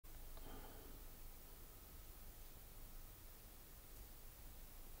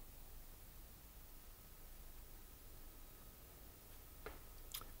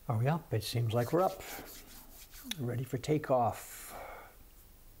Are we up? It seems like we're up. Ready for takeoff.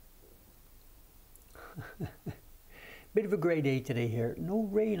 Bit of a grey day today here. No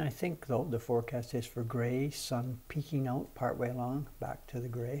rain, I think, though. The forecast is for grey, sun peeking out partway along, back to the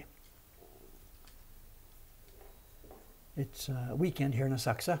grey. It's a weekend here in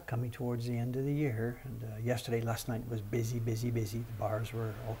Asakusa, coming towards the end of the year. And last night was busy. The bars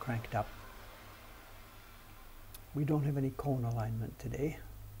were all cranked up. We don't have any cone alignment today.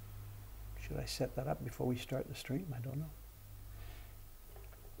 Should I set that up before we start the stream? I don't know.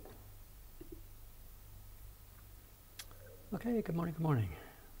 Okay, good morning, good morning.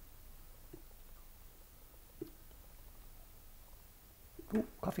 Ooh,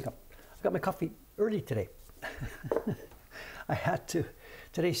 coffee cup. I got my coffee early today. I had to.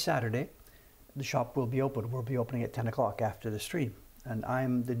 Today's Saturday. The shop will be open. We'll be opening at 10 o'clock after the stream. And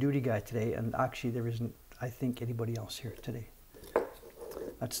I'm the duty guy today, and actually there isn't, I think, anybody else here today.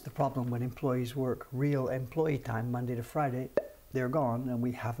 That's the problem when employees work real employee time, Monday to Friday. They're gone, and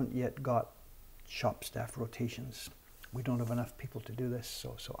we haven't yet got shop staff rotations. We don't have enough people to do this,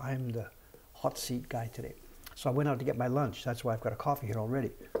 so I'm the hot seat guy today. So I went out to get my lunch. That's why I've got a coffee here already.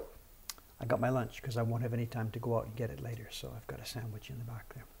 I got my lunch because I won't have any time to go out and get it later. So I've got a sandwich in the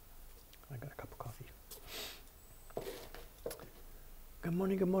back there. I got a cup of coffee. Good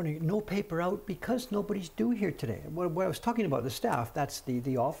morning, good morning. No paper out because nobody's due here today. What I was talking about, the staff, that's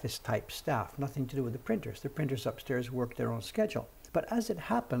the office type staff, nothing to do with the printers. The printers upstairs work their own schedule. But as it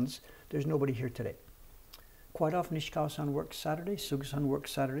happens, there's nobody here today. Quite often Ishikawa-san works Saturday, Suga-san works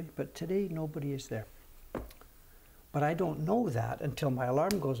Saturday, but today nobody is there. But I don't know that until my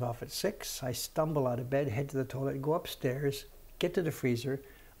alarm goes off at 6. I stumble out of bed, head to the toilet, go upstairs, get to the freezer,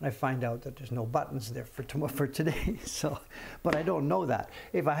 and I find out that there's no buttons there for today. But I don't know that.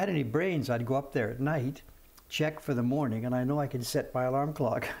 If I had any brains, I'd go up there at night, check for the morning, and I know I can set my alarm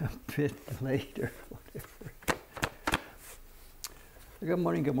clock a bit later, whatever. Good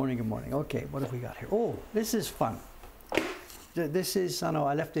morning, good morning, good morning. Okay, what have we got here? Oh, this is fun. This is, I know,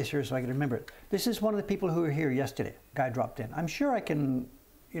 I left this here so I can remember it. This is one of the people who were here yesterday. Guy dropped in. I'm sure I can,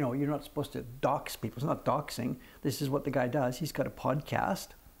 you know, you're not supposed to dox people. It's not doxing. This is what the guy does. He's got a podcast.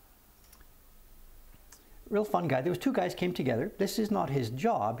 Real fun guy. There was two guys came together. This is not his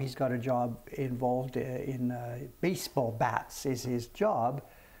job. He's got a job involved in baseball bats is his job,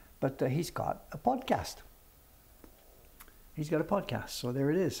 but he's got a podcast. He's got a podcast, so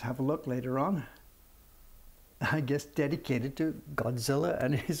there it is. Have a look later on. I guess dedicated to Godzilla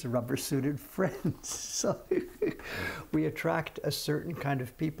and his rubber-suited friends. So we attract a certain kind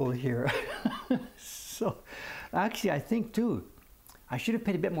of people here. So actually, I think too, I should have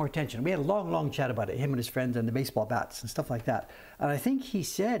paid a bit more attention. We had a long chat about it, him and his friends and the baseball bats and stuff like that. And I think he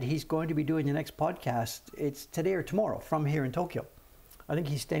said he's going to be doing the next podcast. It's today or tomorrow from here in Tokyo. I think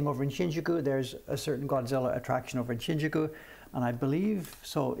he's staying over in Shinjuku. There's a certain Godzilla attraction over in Shinjuku. And I believe,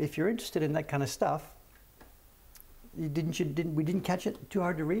 so if you're interested in that kind of stuff, we didn't catch it? Too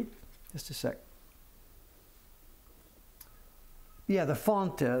hard to read? Just a sec. Yeah, the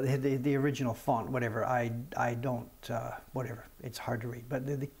font, the original font, whatever, I don't, whatever, it's hard to read. But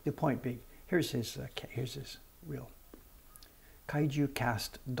the point being, here's his real,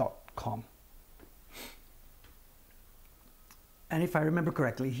 kaijucast.com. And if I remember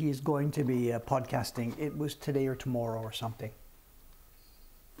correctly, he is going to be podcasting. It was today or tomorrow or something.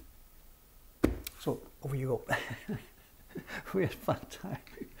 So over you go. We had a fun time.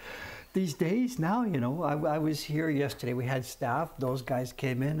 These days now, you know, I was here yesterday. We had staff. Those guys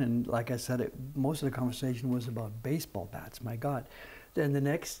came in, and like I said, most of the conversation was about baseball bats. My God. Then the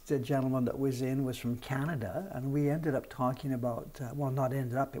next gentleman that was in was from Canada, and we ended up talking about, well, not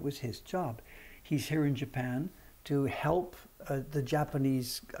ended up, it was his job. He's here in Japan to help the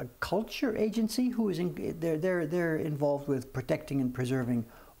Japanese culture agency who is they're involved with protecting and preserving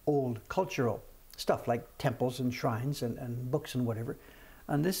old cultural stuff like temples and shrines and books and whatever.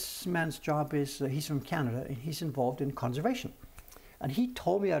 And this man's job is, he's from Canada and he's involved in conservation. And he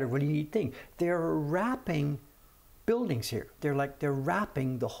told me about a really neat thing. They're wrapping buildings here. They're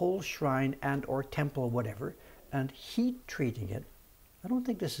wrapping the whole shrine and or temple or whatever and heat treating it. I don't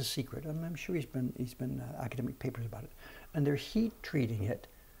think this is secret. I'm sure he's been academic papers about it. And they're heat treating it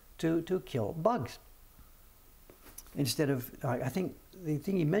to kill bugs. Instead of, I think the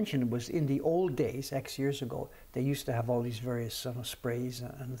thing he mentioned was in the old days, X years ago, they used to have all these various sprays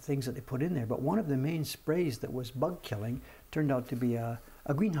and things that they put in there. But one of the main sprays that was bug killing turned out to be a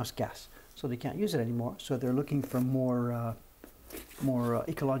greenhouse gas. So they can't use it anymore. So they're looking for more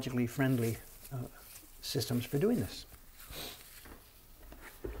ecologically friendly systems for doing this.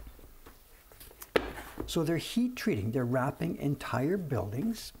 So they're heat treating, they're wrapping entire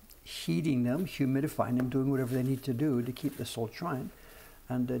buildings heating them, humidifying them, doing whatever they need to do to keep the salt shine,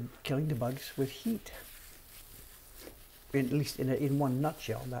 and killing the bugs with heat. At least in one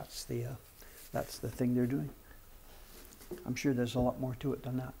nutshell, that's the thing they're doing. I'm sure there's a lot more to it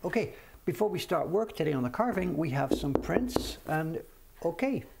than that. Okay, before we start work today on the carving, we have some prints, and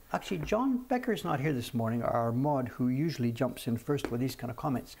okay, actually John Becker's not here this morning, our mod who usually jumps in first with these kind of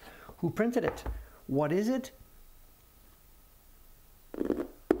comments. Who printed it? What is it?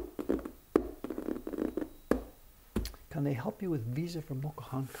 Can they help you with visa for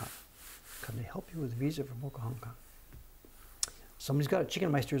Mokuhankan? Can they help you with visa for Mokuhankan? Somebody's got a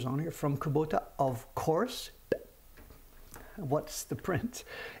Chicken Meisters on here from Kubota, of course. What's the print?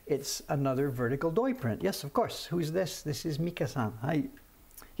 It's another vertical doi print. Yes, of course. Who's this? This is Mika-san. Hi.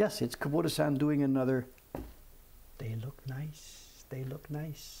 Yes, it's Kubota-san doing another. They look nice. They look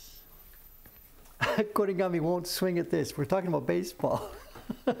nice. Korigami won't swing at this. We're talking about baseball.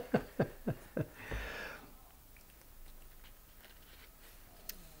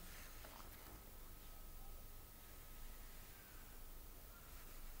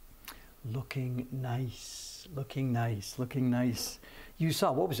 Looking nice, looking nice, looking nice. You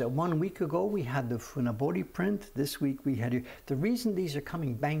saw, what was it, 1 week ago we had the Funabori print. This week we had, the reason these are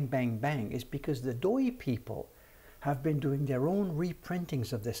coming bang, bang, bang is because the doi people have been doing their own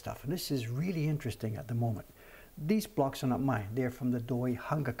reprintings of this stuff. And this is really interesting at the moment. These blocks are not mine. They're from the Doi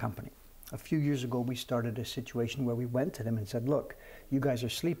Hanga company. A few years ago, we started a situation where we went to them and said, look, you guys are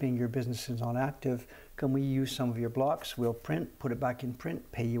sleeping, your business is not active. Can we use some of your blocks? We'll print, put it back in print,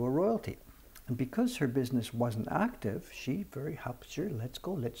 pay you a royalty. And because her business wasn't active, she very happy, sure, let's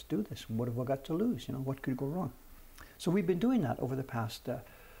go, let's do this. What have we got to lose? You know, what could go wrong? So we've been doing that over the past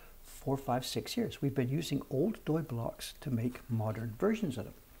 4, 5, 6 years. We've been using old doi blocks to make modern versions of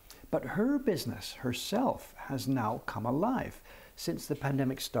them. But her business herself has now come alive. Since the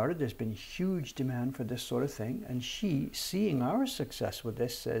pandemic started, there's been huge demand for this sort of thing. And she, seeing our success with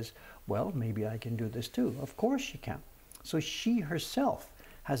this, says, well, maybe I can do this too. Of course she can. So she herself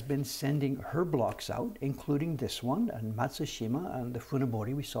has been sending her blocks out, including this one and Matsushima and the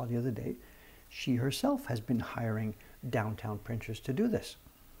Funabori we saw the other day. She herself has been hiring downtown printers to do this.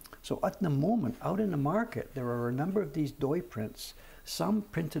 So at the moment, out in the market, there are a number of these doi prints, some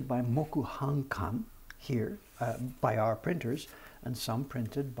printed by Mokuhankan here, by our printers, and some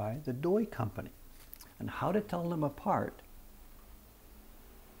printed by the doi company. And how to tell them apart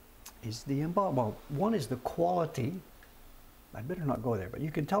is the emboss. Well, one is the quality. I'd better not go there, but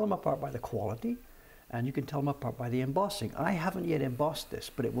you can tell them apart by the quality, and you can tell them apart by the embossing. I haven't yet embossed this,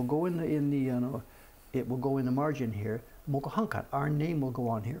 but it will go in the margin here. Mokuhankan, our name will go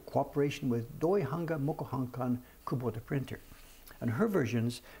on here. Cooperation with Doi Hanga Mokuhankan Kubota printer, and her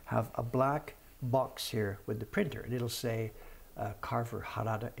versions have a black box here with the printer, and it'll say carver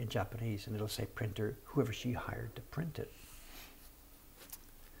Harada in Japanese, and it'll say printer, whoever she hired to print it.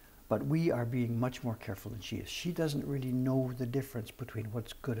 But we are being much more careful than she is. She doesn't really know the difference between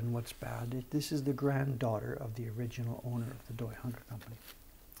what's good and what's bad. This is the granddaughter of the original owner of the Doi Hanga company.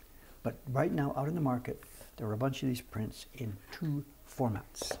 But right now, out in the market, there are a bunch of these prints in 2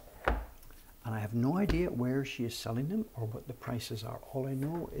 formats. And I have no idea where she is selling them or what the prices are. All I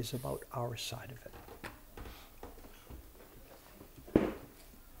know is about our side of it.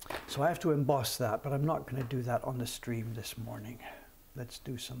 So I have to emboss that, but I'm not going to do that on the stream this morning. Let's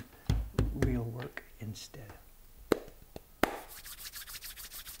do some real work instead.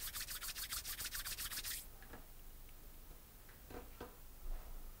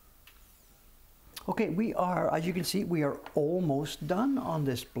 Okay, we are, as you can see, we are almost done on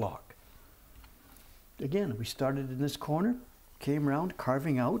this block. Again, we started in this corner, came around,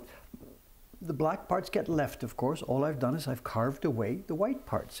 carving out. The black parts get left, of course. All I've done is I've carved away the white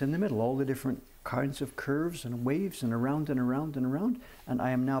parts in the middle, all the different kinds of curves and waves and around and around and around. And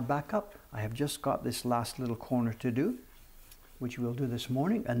I am now back up. I have just got this last little corner to do, which we'll do this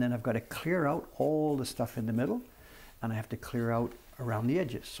morning. And then I've got to clear out all the stuff in the middle, and I have to clear out around the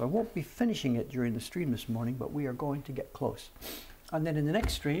edges. So I won't be finishing it during the stream this morning, but we are going to get close. And then in the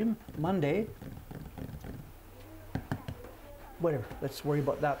next stream, Monday, whatever, let's worry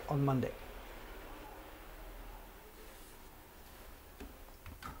about that on Monday.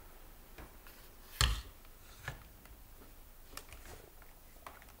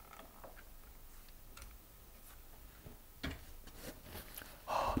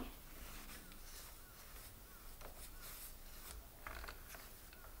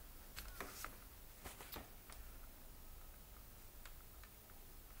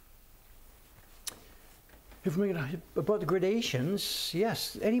 If we about the gradations,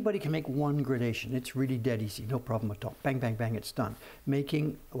 yes, anybody can make one gradation. It's really dead easy, no problem at all. Bang, bang, bang, it's done.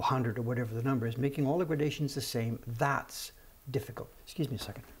 Making 100 or whatever the number is, making all the gradations the same, that's difficult. Excuse me a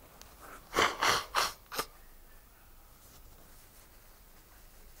second.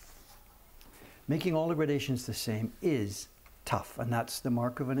 Making all the gradations the same is tough, and that's the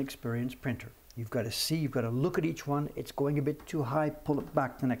mark of an experienced printer. You've got to see, you've got to look at each one. It's going a bit too high, pull it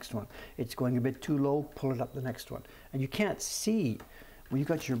back the next one. It's going a bit too low, pull it up the next one. And you can't see, when you've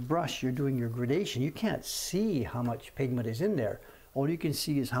got your brush, you're doing your gradation, you can't see how much pigment is in there. All you can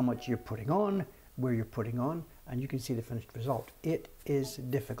see is how much you're putting on, where you're putting on, and you can see the finished result. It is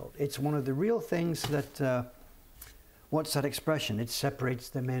difficult. It's one of the real things that, what's that expression? It separates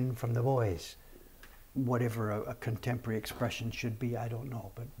the men from the boys. Whatever a contemporary expression should be, I don't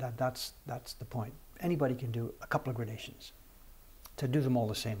know, but that's the point. Anybody can do a couple of gradations. To do them all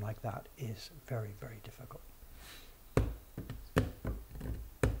the same like that is very, very difficult.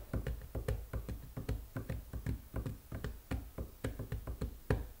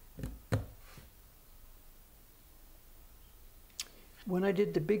 When I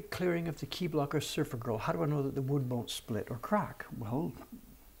did the big clearing of the key blocker Surfer Girl, how do I know that the wood won't split or crack? Well,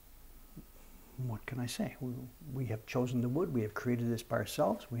 what can I say? We have chosen the wood, we have created this by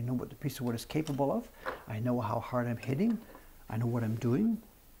ourselves, we know what the piece of wood is capable of, I know how hard I'm hitting, I know what I'm doing.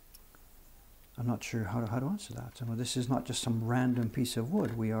 I'm not sure how to answer that. So this is not just some random piece of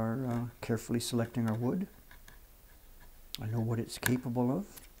wood, we are carefully selecting our wood. I know what it's capable of.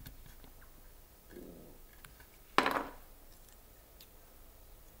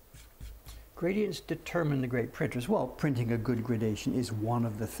 Gradients determine the great printers. Well, printing a good gradation is one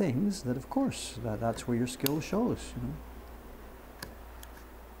of the things that, of course, that's where your skill shows, you know.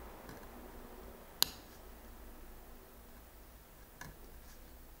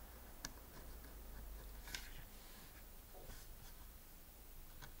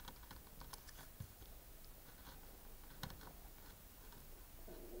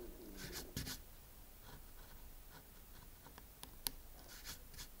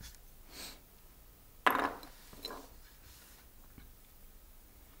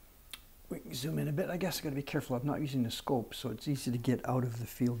 We can zoom in a bit. I guess I've got to be careful. I'm not using the scope, so it's easy to get out of the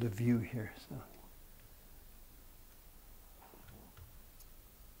field of view here. So.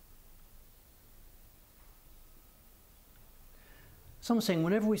 Someone's saying,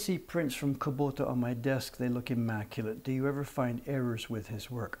 whenever we see prints from Kubota on my desk, they look immaculate. Do you ever find errors with his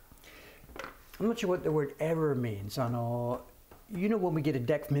work? I'm not sure what the word error means. I know, you know, when we get a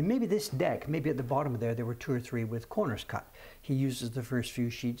deck from him, maybe this deck, maybe at the bottom of there were 2 or 3 with corners cut. He uses the first few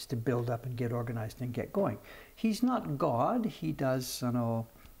sheets to build up and get organized and get going. He's not God. He does, you know,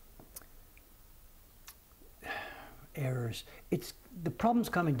 errors. The problem's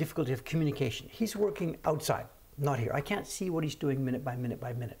come in difficulty of communication. He's working outside, not here. I can't see what he's doing minute by minute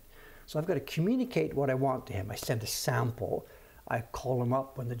by minute. So I've got to communicate what I want to him. I send a sample. I call him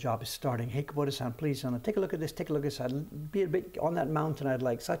up when the job is starting. Hey, Kubota-san, please, take a look at this, take a look at this. I'd be a bit on that mountain, I'd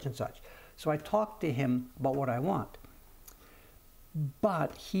like such and such. So I talk to him about what I want.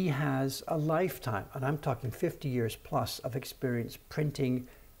 But he has a lifetime, and I'm talking 50 years plus of experience printing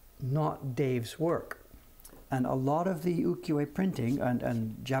not Dave's work. And a lot of the ukiyo-e printing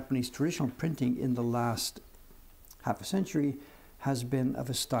and Japanese traditional printing in the last half a century has been of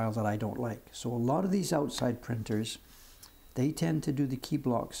a style that I don't like. So a lot of these outside printers, they tend to do the key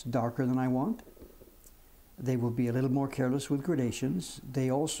blocks darker than I want. They will be a little more careless with gradations.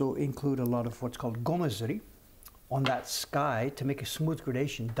 They also include a lot of what's called gomazuri on that sky to make a smooth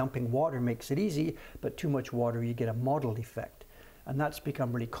gradation. Dumping water makes it easy, but too much water, you get a mottled effect. And that's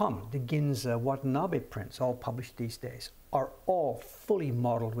become really common. The Ginza Watanabe prints, all published these days, are all fully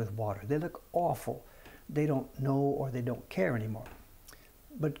mottled with water. They look awful. They don't know or they don't care anymore.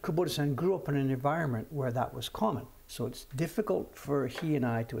 But Kubota-san grew up in an environment where that was common. So it's difficult for he and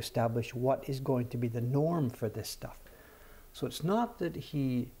I to establish what is going to be the norm for this stuff. So it's not that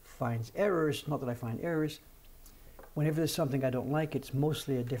he finds errors, not that I find errors. Whenever there's something I don't like, it's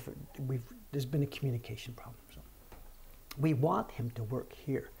mostly there's been a communication problem. So we want him to work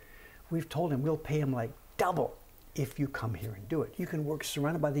here. We've told him we'll pay him like double if you come here and do it. You can work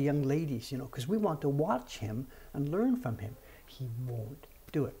surrounded by the young ladies, you know, because we want to watch him and learn from him. He won't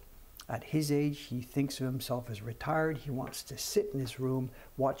do it. At his age, he thinks of himself as retired. He wants to sit in his room,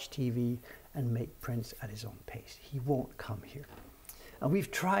 watch TV, and make prints at his own pace. He won't come here. And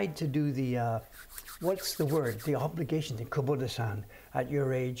we've tried to do the, what's the word? The obligation to Kubota-san. At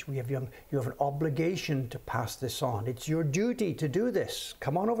your age, you have an obligation to pass this on. It's your duty to do this.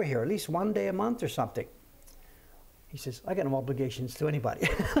 Come on over here, at least one day a month or something. He says, I got no obligations to anybody.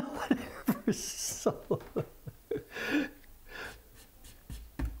 Whatever. So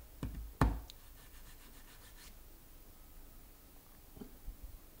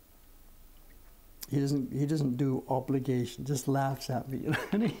He doesn't do obligation, just laughs at me.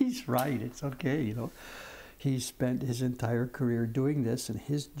 And he's right, it's okay, He's spent his entire career doing this, and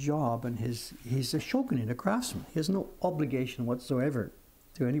his job, and he's a shogun, a craftsman. He has no obligation whatsoever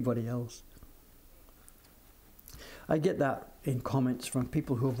to anybody else. I get that in comments from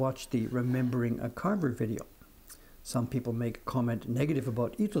people who have watched the Remembering a Carver video. Some people make a comment negative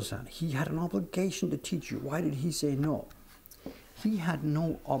about Ito-san. He had an obligation to teach you. Why did he say no? He had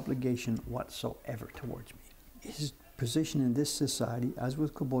no obligation whatsoever towards me. His position in this society, as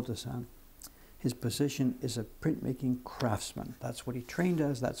with Kubota-san, his position is a printmaking craftsman. That's what he trained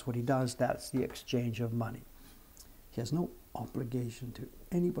as, that's what he does, that's the exchange of money. He has no obligation to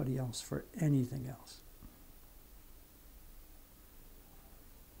anybody else for anything else.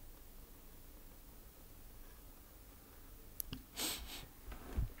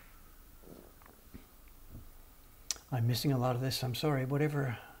 I'm missing a lot of this, I'm sorry,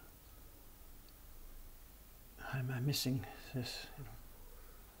 whatever. I'm missing this,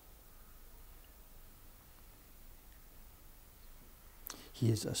 He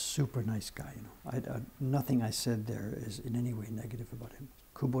is a super nice guy, nothing I said there is in any way negative about him.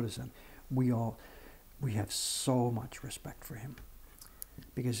 Kubota-san, we have so much respect for him.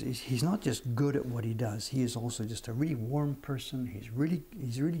 Because he's not just good at what he does, he is also just a really warm person. He's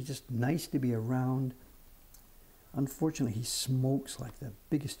really just nice to be around. Unfortunately, he smokes like the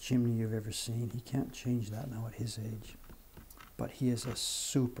biggest chimney you've ever seen. He can't change that now at his age. But he is a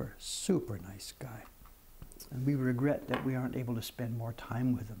super, super nice guy. And we regret that we aren't able to spend more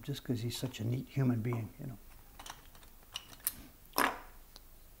time with him just because he's such a neat human being,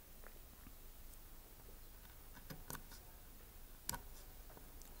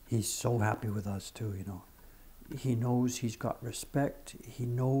 He's so happy with us too, He knows he's got respect. He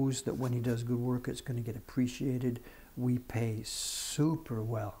knows that when he does good work, it's going to get appreciated. We pay super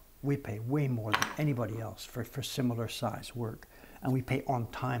well. We pay way more than anybody else for similar size work. And we pay on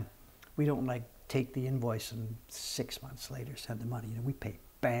time. We don't take the invoice and 6 months later send the money. We pay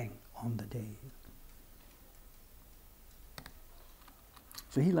bang on the day.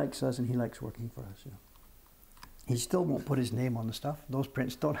 So he likes us and he likes working for us. He still won't put his name on the stuff. Those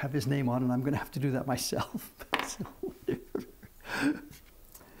prints don't have his name on, and I'm going to have to do that myself. So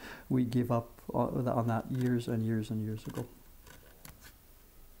we give up on that years and years and years ago.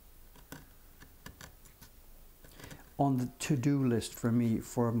 On the to-do list for me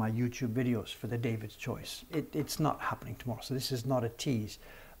for my YouTube videos for the David's Choice, it's not happening tomorrow, so this is not a tease.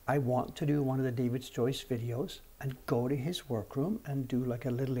 I want to do one of the David's Choice videos and go to his workroom and do like a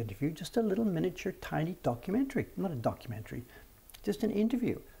little interview, just a little miniature tiny documentary, not a documentary, just an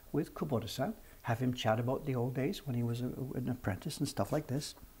interview with Kubota-san, have him chat about the old days when he was an apprentice and stuff like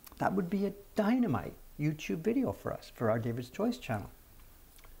this. That would be a dynamite YouTube video for us, for our David's Choice channel.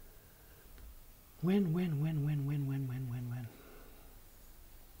 When.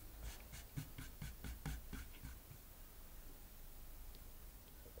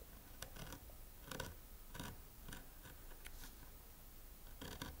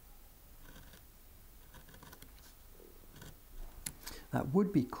 That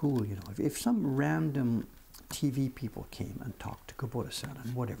would be cool, if some random TV people came and talked to Kubota-san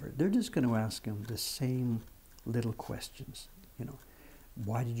and whatever, they're just going to ask him the same little questions,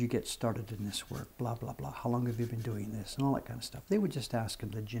 Why did you get started in this work? Blah, blah, blah. How long have you been doing this? And all that kind of stuff. They would just ask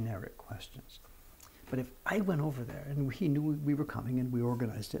him the generic questions. But if I went over there and he knew we were coming and we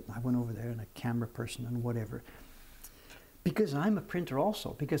organized it, and I went over there and a camera person and whatever, because I'm a printer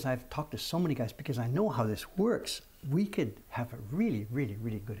also, because I've talked to so many guys, because I know how this works, we could have a really, really,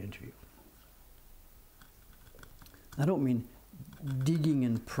 really good interview. I don't mean digging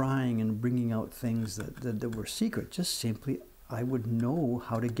and prying and bringing out things that were secret, just simply I would know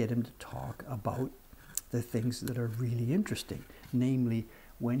how to get him to talk about the things that are really interesting, namely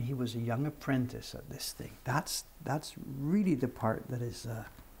when he was a young apprentice at this thing. That's really the part that is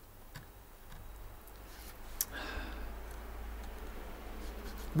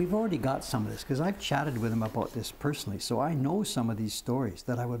we've already got some of this because I've chatted with him about this personally, so I know some of these stories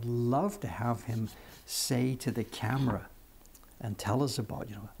that I would love to have him say to the camera and tell us about,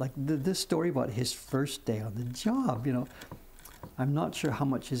 like this story about his first day on the job, I'm not sure how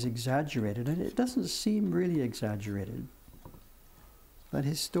much is exaggerated, and it doesn't seem really exaggerated. But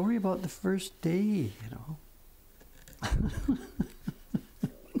his story about the first day,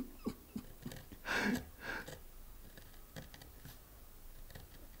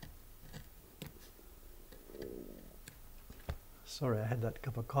 Sorry, I had that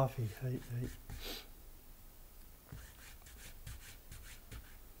cup of coffee.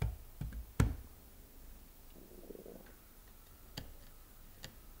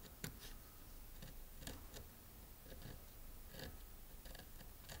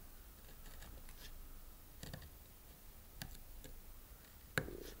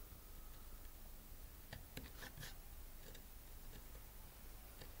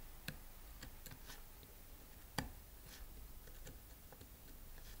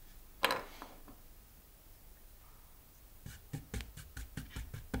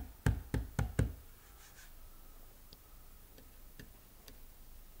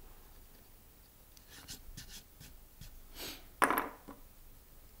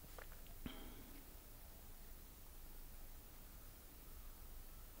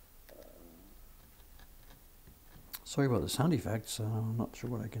 Sorry about the sound effects. I'm not sure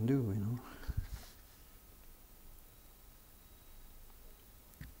what I can do, you know.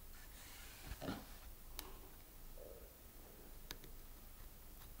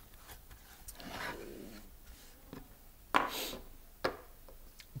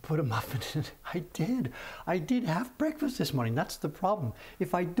 Put a muffin in it. I did. I did have breakfast this morning. That's the problem.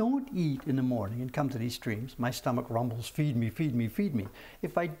 If I don't eat in the morning and come to these streams, my stomach rumbles, feed me, feed me, feed me.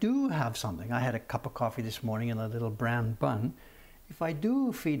 If I do have something, I had a cup of coffee this morning and a little bran bun. If I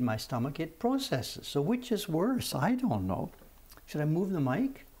do feed my stomach, it processes. So which is worse? I don't know. Should I move the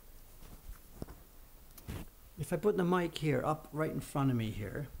mic? If I put the mic here, up right in front of me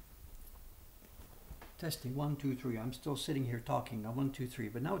here. Testing, 1, 2, 3. I'm still sitting here talking. 1, 2, 3.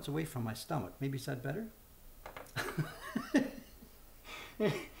 But now it's away from my stomach. Maybe is that better?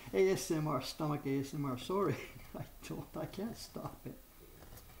 ASMR, stomach ASMR. Sorry, I can't stop it.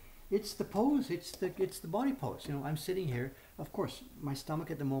 It's the pose. It's the body pose. You know, I'm sitting here. Of course, my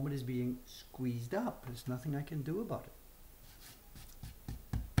stomach at the moment is being squeezed up. There's nothing I can do about it.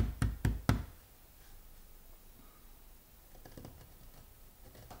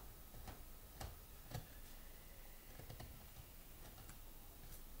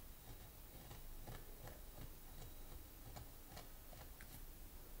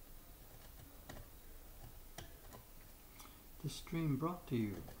 This stream brought to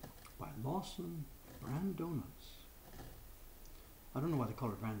you by Lawson Brand Donuts. I don't know why they call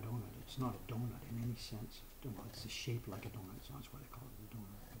it brand donut. It's not a donut in any sense. Well, it's shaped like a donut, so that's why they call it a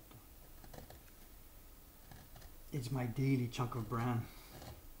donut. But, it's my daily chunk of bran.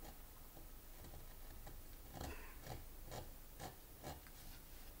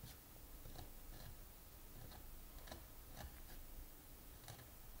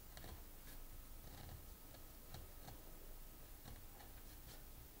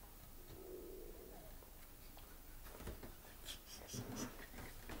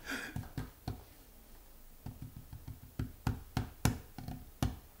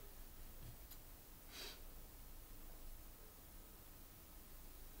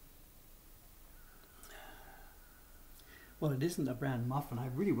 Well, it isn't a bran muffin. I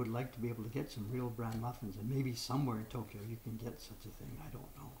really would like to be able to get some real bran muffins, and maybe somewhere in Tokyo you can get such a thing. I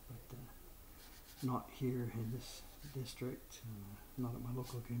don't know, but not here in this district, not at my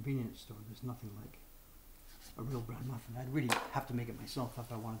local convenience store. There's nothing like a real bran muffin. I'd really have to make it myself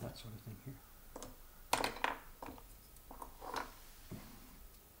if I wanted that sort of thing here.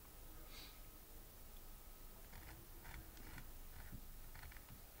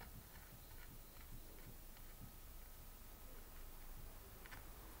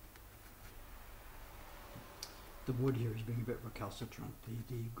 The wood here is being a bit recalcitrant.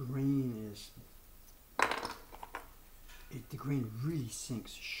 The grain is, the grain really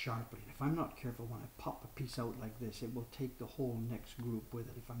sinks sharply. If I'm not careful, when I pop a piece out like this, it will take the whole next group with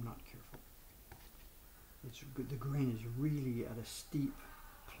it if I'm not careful. It's good. The grain is really at a steep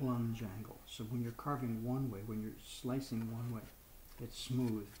plunge angle. So when you're carving one way, when you're slicing one way, it's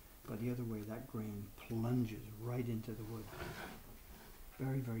smooth, but the other way, that grain plunges right into the wood.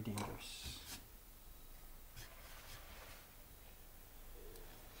 Very, very dangerous.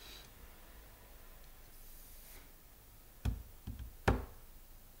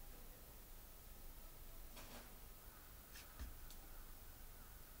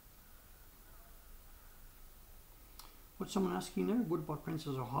 What's someone asking there? Woodblock prints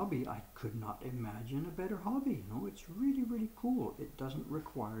as a hobby? I could not imagine a better hobby. You know, it's really, really cool. It doesn't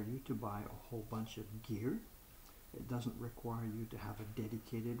require you to buy a whole bunch of gear. It doesn't require you to have a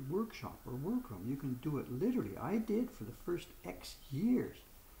dedicated workshop or workroom. You can do it literally. I did for the first X years.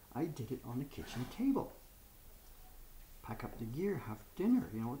 I did it on the kitchen table. Pack up the gear, have dinner.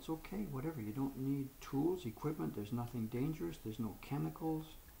 You know, it's okay, whatever. You don't need tools, equipment. There's nothing dangerous. There's no chemicals.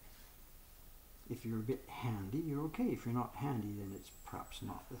 If you're a bit handy, you're okay. If you're not handy, then it's perhaps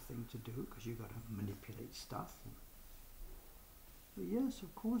not the thing to do because you've got to manipulate stuff. But yes,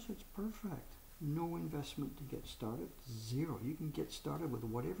 of course, it's perfect. No investment to get started. Zero. You can get started with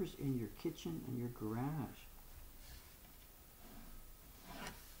whatever's in your kitchen and your garage.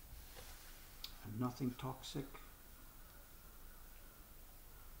 And nothing toxic.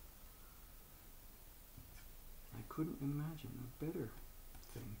 I couldn't imagine a better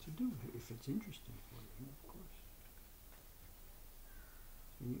thing to do if it's interesting for you, of course.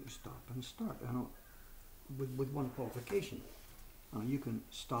 And you stop and start. I know, with one qualification. You can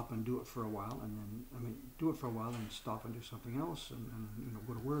stop and do it for a while, and then do it for a while and stop and do something else, and you know,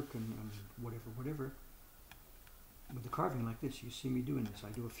 go to work and whatever. With the carving like this, you see me doing this. I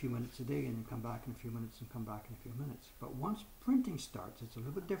do a few minutes a day, and then come back in a few minutes, and come back in a few minutes. But once printing starts, it's a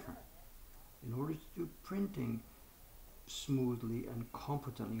little bit different. In order to do printing, smoothly and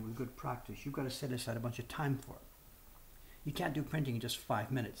competently with good practice, you've got to set aside a bunch of time for it. You can't do printing in just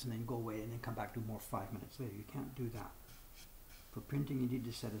 5 minutes and then go away and then come back to more 5 minutes later. You can't do that. For printing, you need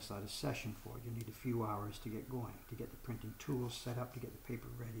to set aside a session for it. You need a few hours to get going, to get the printing tools set up, to get the paper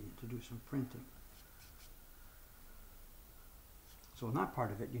ready, and to do some printing. So in that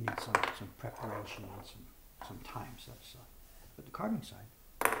part of it, you need some preparation and some time set aside. But the carving side,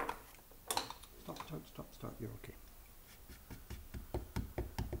 stop, you're okay.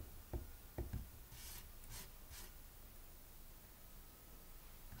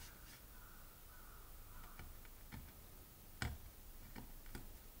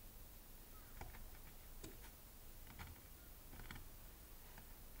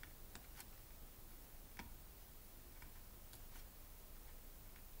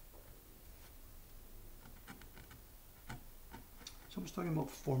 Someone's talking about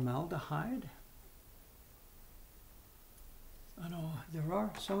formaldehyde. I know there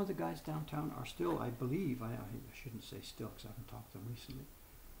are some of the guys downtown are still, I believe, I shouldn't say still because I haven't talked to them recently,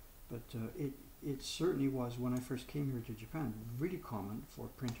 but it certainly was when I first came here to Japan really common for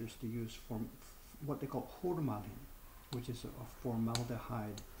printers to use what they call hormalin, which is a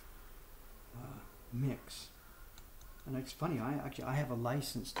formaldehyde mix. And it's funny, I have a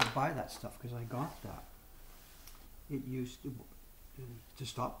license to buy that stuff because I got that. It used to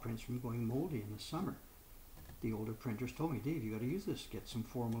stop prints from going moldy in the summer. The older printers told me, Dave, you got to use this. Get some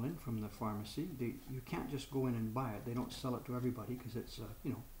formalin from the pharmacy. You can't just go in and buy it. They don't sell it to everybody because it's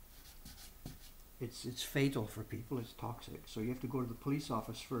it's fatal for people. It's toxic. So you have to go to the police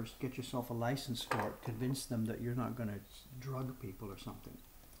office first, get yourself a license for it, convince them that you're not going to drug people or something.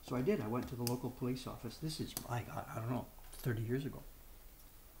 So I did. I went to the local police office. This is I don't know, 30 years ago.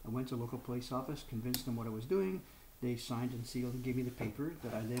 I went to the local police office, convinced them what I was doing. They signed and sealed and gave me the paper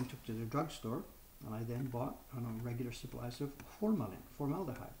that I then took to the drugstore, and I then bought regular supplies of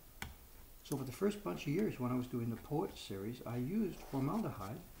formaldehyde. So for the first bunch of years when I was doing the Poets series, I used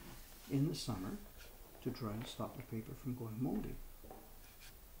formaldehyde in the summer to try and stop the paper from going moldy.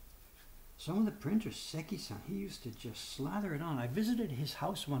 Some of the printers, Seki-san, he used to just slather it on. I visited his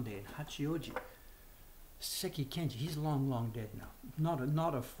house one day in Hachioji. Seki Kenji, he's long dead now.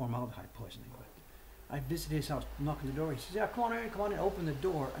 Not of formaldehyde poisoning, but I visited his house, knocked on the door. He says, yeah, come on in, open the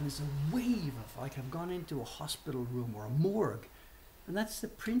door. And there's a wave of, like I've gone into a hospital room or a morgue. And that's the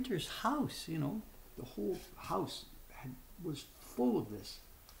printer's house, you know. The whole house was full of this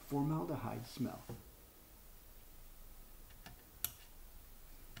formaldehyde smell.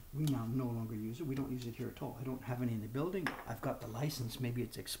 We now no longer use it. We don't use it here at all. I don't have any in the building. I've got the license. Maybe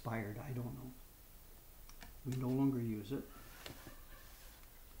it's expired. I don't know. We no longer use it.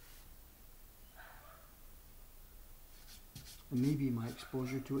 And maybe my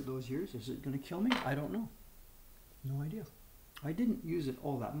exposure to it those years, is it going to kill me? I don't know. No idea. I didn't use it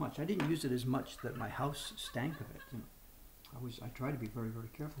all that much. I didn't use it as much that my house stank of it. You know, I tried to be very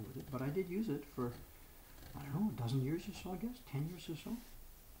careful with it, but I did use it for, I don't know, a dozen years or so, I guess, 10 years or so.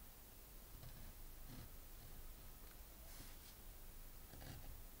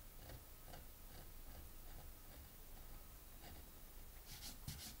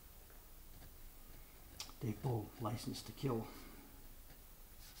 Dave Bull, License to Kill.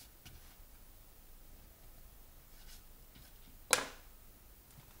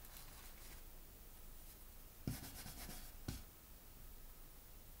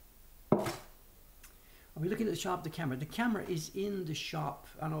 Are we looking at the shop, the camera? The camera is in the shop.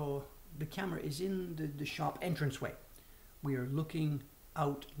 I know the camera is in the shop entranceway. We are looking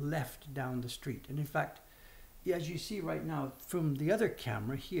out left down the street. And in fact, as you see right now from the other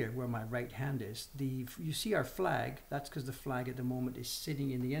camera here where my right hand is, you see our flag. That's because the flag at the moment is sitting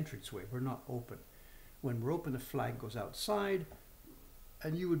in the entranceway. We're not open. When we're open, the flag goes outside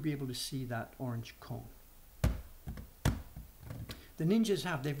and you would be able to see that orange cone. The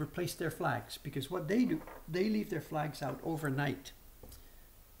ninjas they've replaced their flags because what they do, they leave their flags out overnight.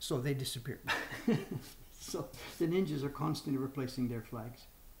 So they disappear. So the ninjas are constantly replacing their flags.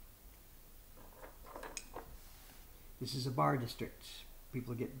 This is a bar district.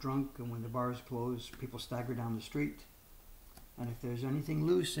 People get drunk, and when the bars close, people stagger down the street. And if there's anything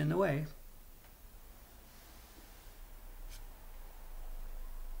loose in the way,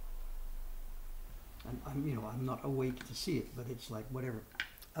 I'm not awake to see it, but it's like whatever,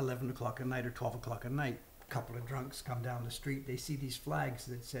 11 o'clock at night or 12 o'clock at night, a couple of drunks come down the street, they see these flags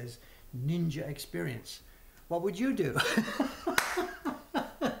that says Ninja Experience. What would you do?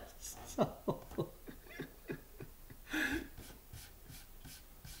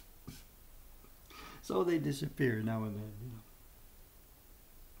 So they disappear now and then, you know.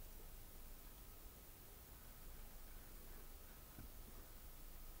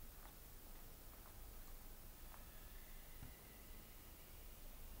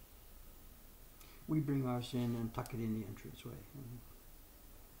 We bring ours in and tuck it in the entranceway.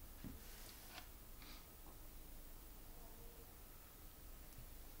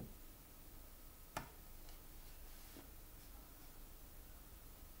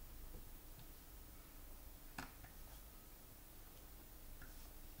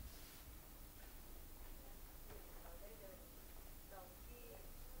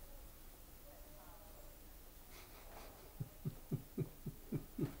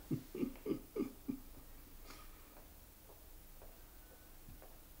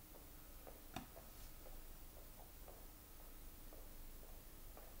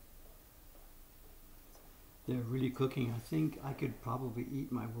 They're really cooking. I think I could probably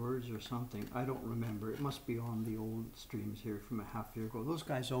eat my words or something. I don't remember. It must be on the old streams here from a half year ago. Those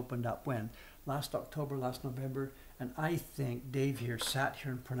guys opened up when? Last October, last November. And I think Dave here sat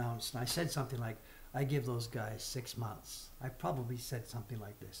here and pronounced, and I said something like, I give those guys 6 months. I probably said something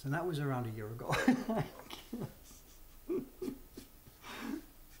like this. And that was around a year ago. I guess.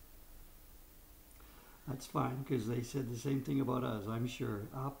 That's fine, because they said the same thing about us, I'm sure.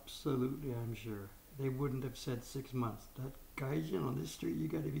 Absolutely, I'm sure. They wouldn't have said 6 months. That guy's on this street, you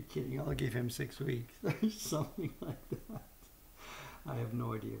got to be kidding. I'll give him 6 weeks. Something like that. I have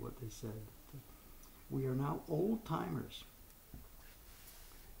no idea what they said. We are now old timers.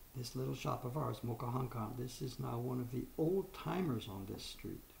 This little shop of ours, Mokuhankan, this is now one of the old timers on this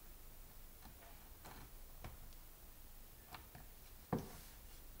street.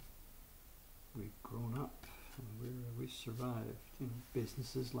 We've grown up. We survived, you know,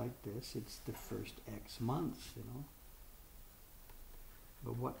 businesses like this. It's the first X months, you know.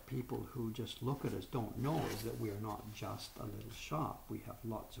 But what people who just look at us don't know is that we are not just a little shop. We have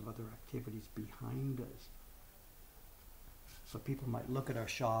lots of other activities behind us. So people might look at our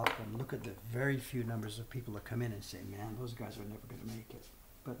shop and look at the very few numbers of people that come in and say, man, those guys are never going to make it.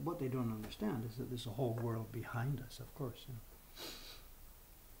 But what they don't understand is that there's a whole world behind us, of course. You know.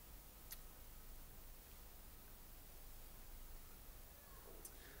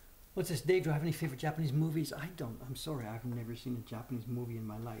 What's this, Dave? Do I have any favorite Japanese movies? I don't. I'm sorry, I've never seen a Japanese movie in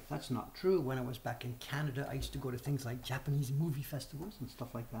my life. That's not true. When I was back in Canada, I used to go to things like Japanese movie festivals and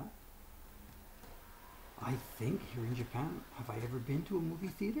stuff like that. I think here in Japan, have I ever been to a movie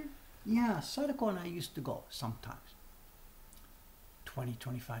theater? Yeah, Sadako and I used to go sometimes. 20,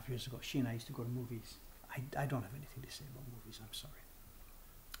 25 years ago, she and I used to go to movies. I don't have anything to say about movies, I'm sorry.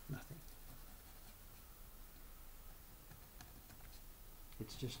 Nothing.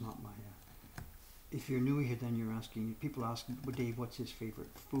 It's just not my, if you're new here, then you're asking, people ask, well, Dave, what's his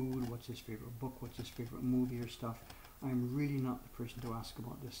favorite food? What's his favorite book? What's his favorite movie or stuff? I'm really not the person to ask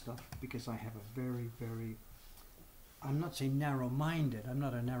about this stuff because I have a very, very, I'm not saying narrow-minded, I'm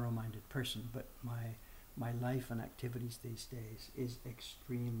not a narrow-minded person, but my life and activities these days is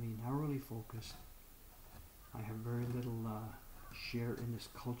extremely narrowly focused. I have very little share in this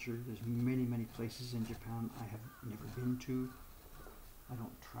culture. There's many, many places in Japan I have never been to. I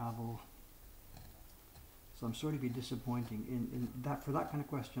don't travel, so I'm sorry to be disappointing. In that, for that kind of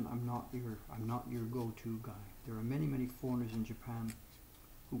question, I'm not your go-to guy. There are many, many foreigners in Japan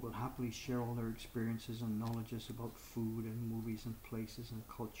who will happily share all their experiences and knowledges about food and movies and places and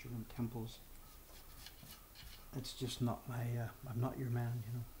culture and temples. It's just not my. I'm not your man,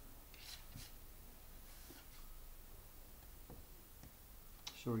 you know.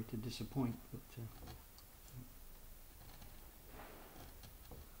 Sorry to disappoint, but.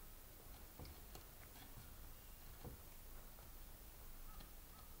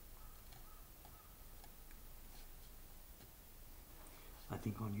 I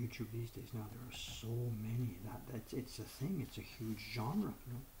think on YouTube these days now there are so many that it's a thing. It's a huge genre,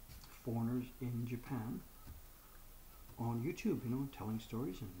 you know. Foreigners in Japan on YouTube, you know, telling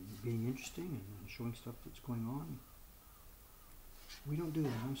stories and being interesting and showing stuff that's going on. We don't do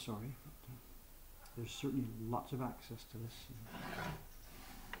that. I'm sorry. But, there's certainly lots of access to this.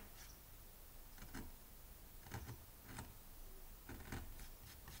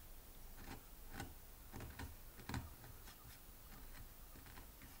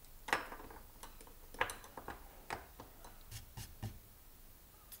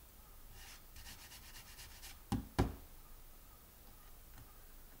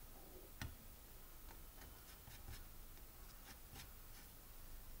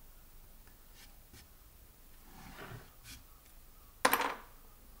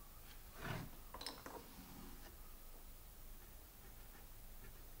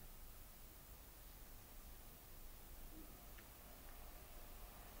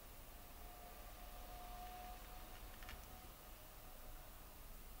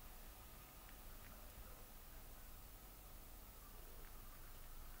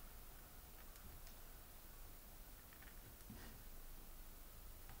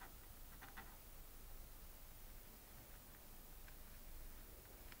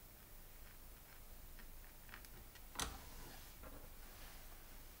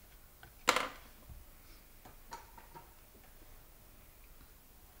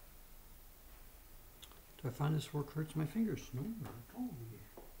 find this work hurts my fingers. No, not at all.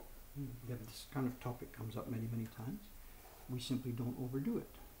 This kind of topic comes up many, many times. We simply don't overdo it.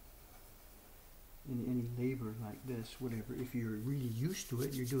 In any labor like this, whatever, if you're really used to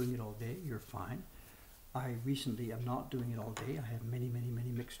it, you're doing it all day, you're fine. I recently am not doing it all day. I have many, many, many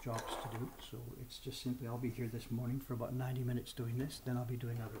mixed jobs to do. So it's just simply, I'll be here this morning for about 90 minutes doing this, then I'll be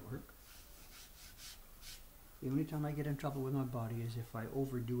doing other work. The only time I get in trouble with my body is if I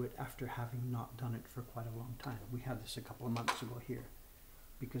overdo it after having not done it for quite a long time. We had this a couple of months ago here,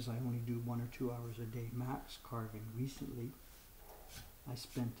 because I only do 1 or 2 hours a day max carving. Recently, I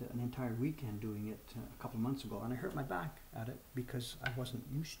spent an entire weekend doing it a couple of months ago, and I hurt my back at it because I wasn't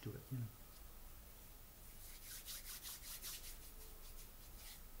used to it. You know.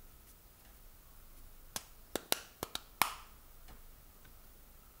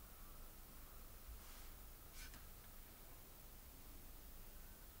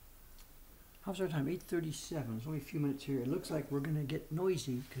 How's our time? 8:37. There's only a few minutes here. It looks like we're going to get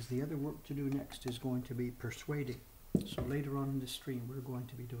noisy because the other work to do next is going to be persuading. So later on in the stream, we're going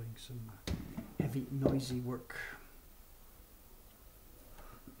to be doing some heavy, noisy work.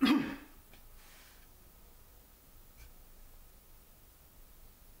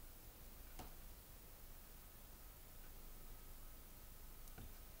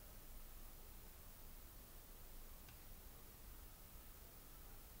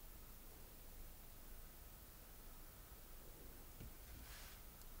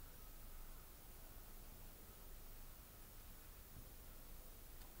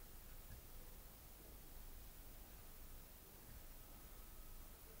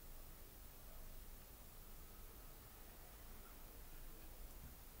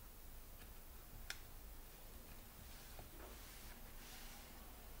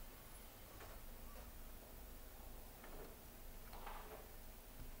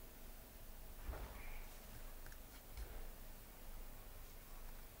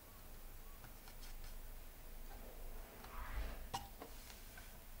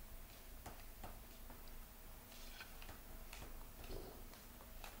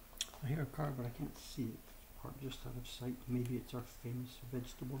 I hear a car, but I can't see it. Parked just out of sight. Maybe it's our famous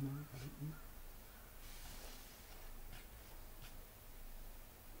vegetable man. I don't know.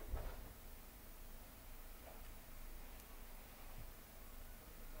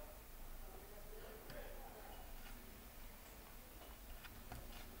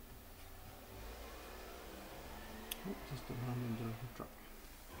 Oh, just a random delivery truck.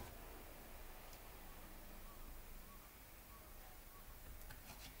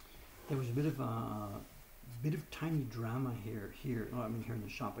 There was a bit of tiny drama here. Well, I mean here in the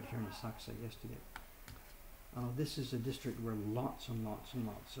shop, but here in the Saxa yesterday. This is a district where lots and lots and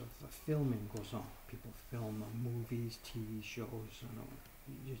lots of filming goes on. People film movies, TV shows. You know,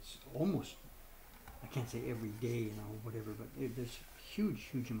 it's almost, I can't say every day, you know, whatever, but there's huge,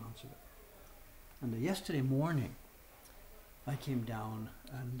 huge amounts of it. And yesterday morning, I came down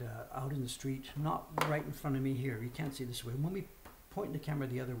and out in the street, not right in front of me here. You can't see this way. When we point the camera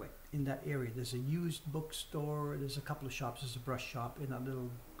the other way, in that area, there's a used bookstore, there's a couple of shops, there's a brush shop in that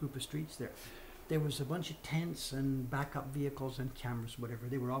little group of streets there. There was a bunch of tents and backup vehicles and cameras, whatever.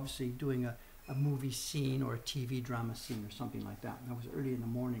 They were obviously doing a movie scene or a TV drama scene or something like that. And that was early in the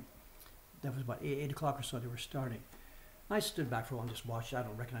morning. That was about 8 o'clock or so they were starting. I stood back for a while and just watched. I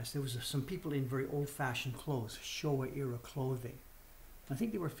don't recognize. There was some people in very old-fashioned clothes, Showa era clothing. I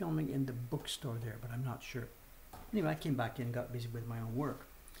think they were filming in the bookstore there, but I'm not sure. Anyway, I came back in and got busy with my own work.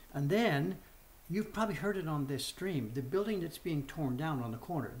 And then, you've probably heard it on this stream, the building that's being torn down on the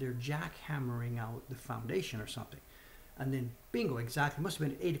corner, they're jackhammering out the foundation or something. And then, bingo, exactly, must have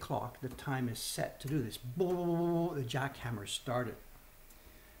been 8 o'clock, the time is set to do this. Boom, the jackhammer started.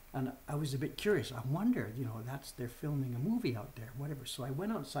 And I was a bit curious. I wondered, you know, they're filming a movie out there, whatever. So I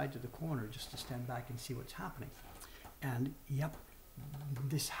went outside to the corner just to stand back and see what's happening. And, yep,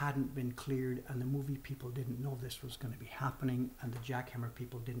 this hadn't been cleared, and the movie people didn't know this was going to be happening, and the jackhammer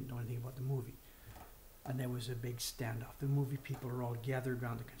people didn't know anything about the movie. And there was a big standoff. The movie people are all gathered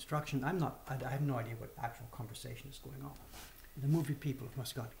around the construction. I have no idea what actual conversation is going on. The movie people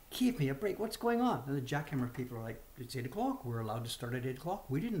must have gone, give me a break, what's going on? And the jackhammer people are like, it's 8 o'clock, we're allowed to start at 8 o'clock.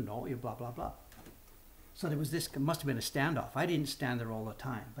 We didn't know, you blah, blah, blah. So there was this, must have been a standoff. I didn't stand there all the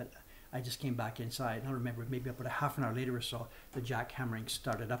time, but I just came back inside, and I remember maybe about a half an hour later or so, the jackhammering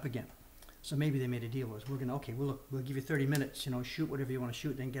started up again. So maybe they made a deal. Was we're gonna, okay, well look, we'll give you 30 minutes, you know, shoot whatever you want to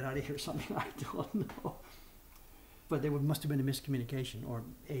shoot, then get out of here or something. I don't know. But there must have been a miscommunication, or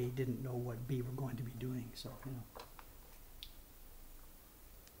A didn't know what B were going to be doing. So you know.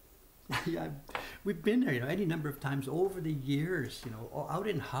 Yeah, we've been there, you know, any number of times over the years, you know, out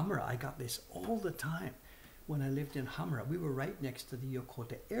in Hamra, I got this all the time. when I lived in Hamra. We were right next to the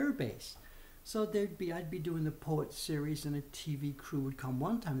Yokota Air Base. So I'd be doing the poet series, and a TV crew would come.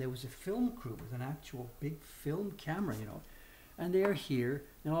 One time there was a film crew with an actual big film camera, you know, and they're here,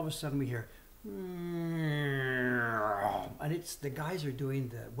 and all of a sudden we hear, and it's the guys are doing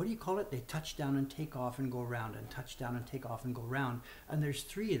the, what do you call it? They touch down and take off and go around, and touch down and take off and go around, and there's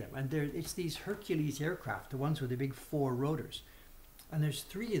three of them, and it's these Hercules aircraft, the ones with the big 4 rotors, and there's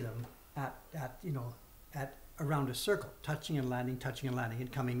 3 of them at you know, at around a circle, touching and landing,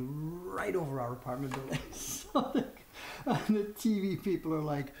 and coming right over our apartment building. So and the TV people are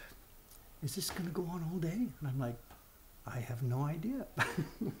like, is this going to go on all day? And I'm like, I have no idea.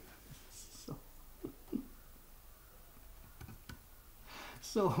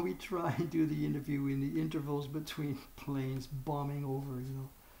 So we try and do the interview in the intervals between planes bombing over, you know.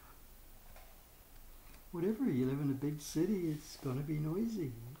 Whatever, you live in a big city, it's going to be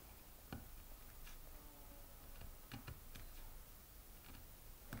noisy.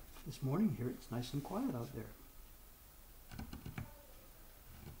 This morning here, it's nice and quiet out there.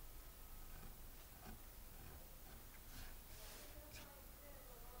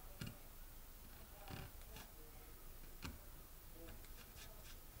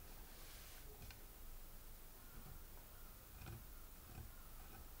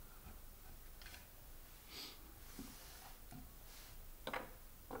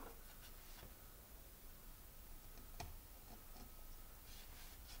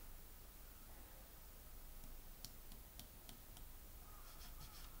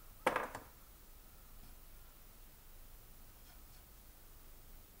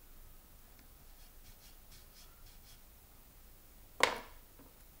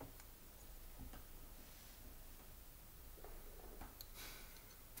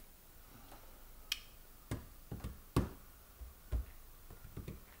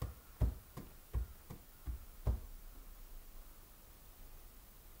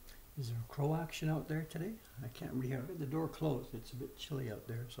 Is there a crow action out there today? I can't really hear. I've got the door closed. It's a bit chilly out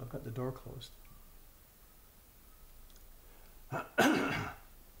there, so I've got the door closed.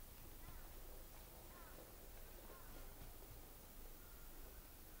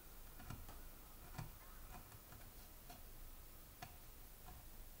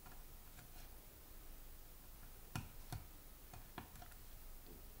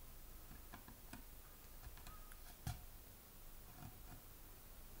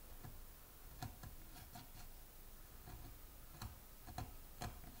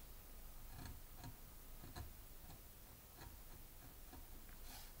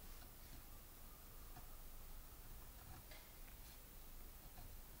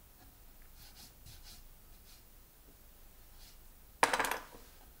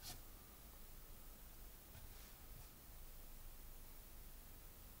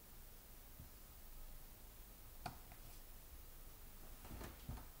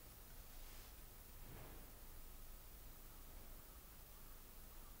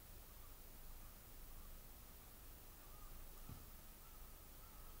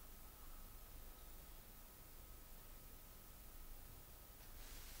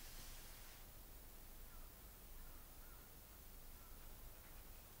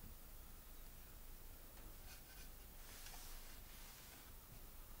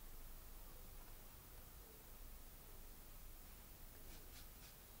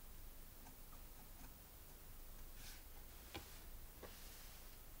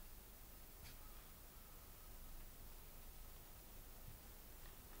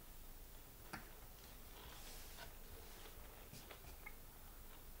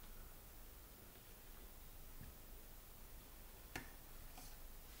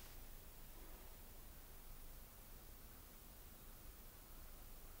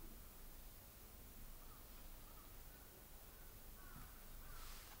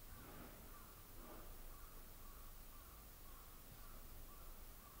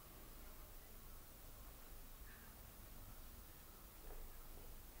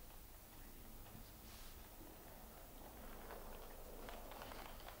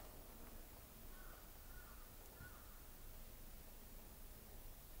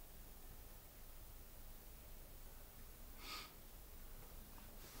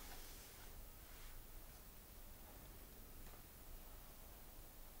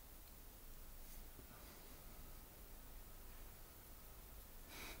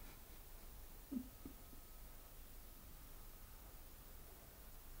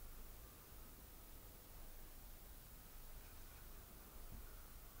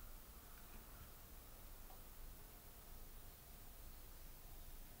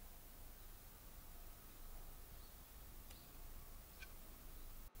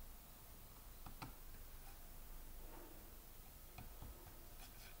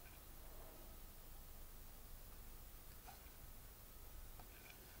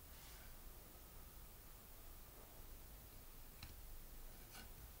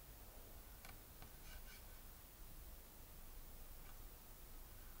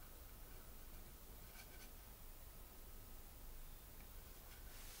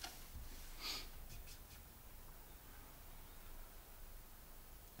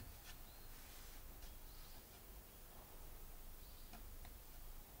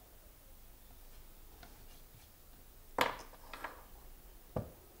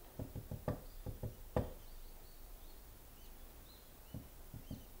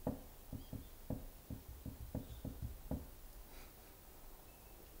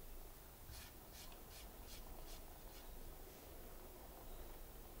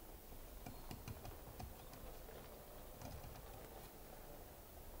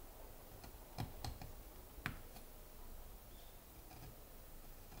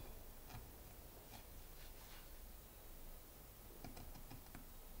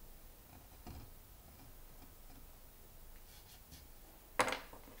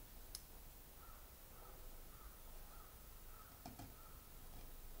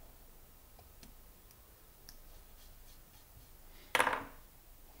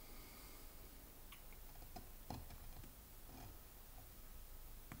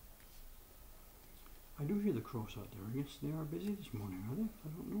 crows out there. I guess they are busy this morning, are they? I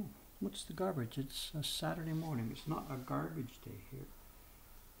don't know. What's the garbage? It's a Saturday morning. It's not a garbage day here.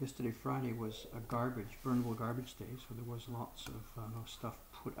 Yesterday, Friday, was a burnable garbage day, so there was lots of stuff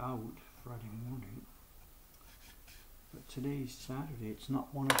put out Friday morning. But today's Saturday. It's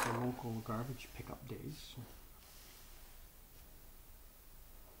not one of the local garbage pickup days. So.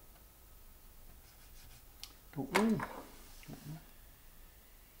 Don't know.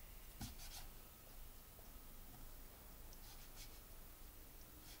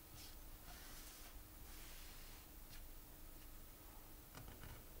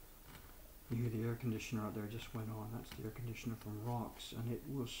 You hear the air conditioner out there just went on. That's the air conditioner from Rocks, and it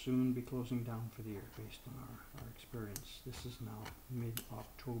will soon be closing down for the year based on our experience. This is now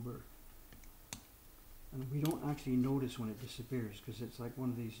mid-October. And we don't actually notice when it disappears because it's like one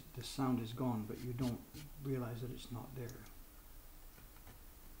of these, the sound is gone, but you don't realize that it's not there.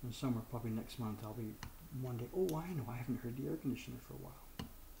 In summer, probably next month, I'll be one day, oh, I know, I haven't heard the air conditioner for a while.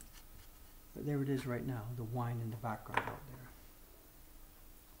 But there it is right now, the whine in the background out there.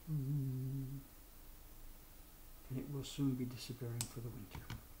 And it will soon be disappearing for the winter.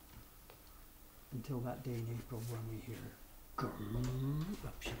 Until that day in April when we hear,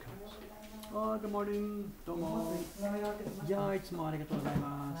 up she comes. Oh, good morning. Domo. Yeah, it's morning.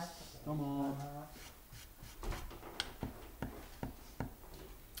 Domo.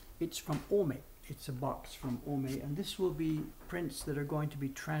 It's from Ome. It's a box from Ome, and this will be prints that are going to be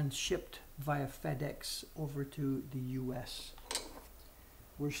transshipped via FedEx over to the US.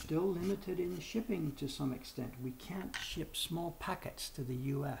 We're still limited in shipping to some extent. We can't ship small packets to the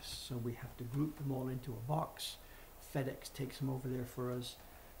US, so we have to group them all into a box. FedEx takes them over there for us,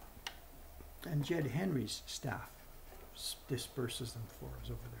 and Jed Henry's staff disperses them for us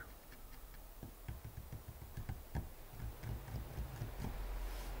over there.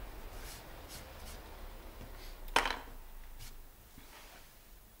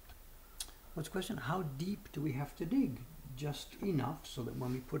 What's the question? How deep do we have to dig? Just enough so that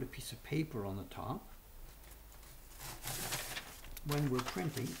when we put a piece of paper on the top, when we're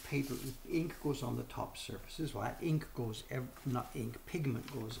printing, ink goes on the top surfaces. Well, that ink goes, pigment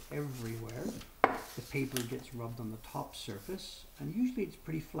goes everywhere. The paper gets rubbed on the top surface, and usually it's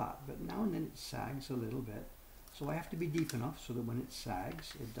pretty flat, but now and then it sags a little bit. So I have to be deep enough so that when it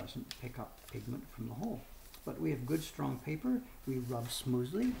sags, it doesn't pick up pigment from the hole. But we have good, strong paper. We rub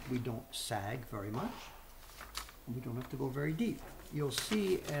smoothly. We don't sag very much. And we don't have to go very deep. You'll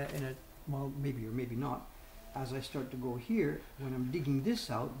see well, maybe or maybe not, as I start to go here, when I'm digging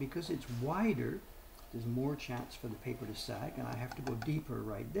this out, because it's wider, there's more chance for the paper to sag, and I have to go deeper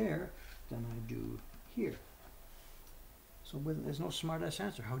right there than I do here. So there's no smart ass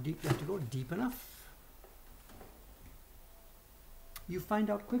answer. How deep do you have to go? Deep enough. You find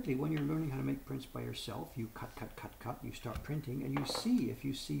out quickly when you're learning how to make prints by yourself. You cut, you start printing, and you see, if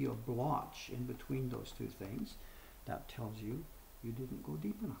you see a blotch in between those two things, that tells you you didn't go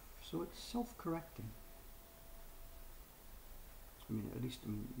deep enough. So it's self-correcting. I mean, at least,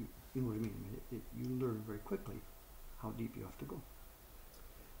 you know what I mean. You learn very quickly how deep you have to go.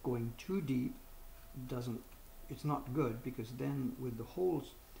 Going too deep it's not good, because then with the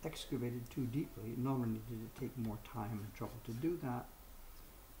holes excavated too deeply, not only did it take more time and trouble to do that,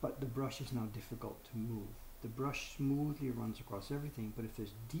 but the brush is now difficult to move. The brush smoothly runs across everything, but if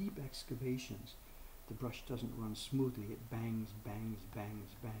there's deep excavations, the brush doesn't run smoothly. It bangs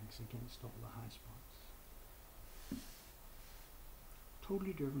against all the high spots.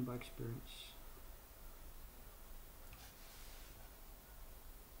 Totally driven by experience.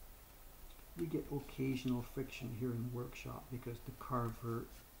 We get occasional friction here in the workshop because the carver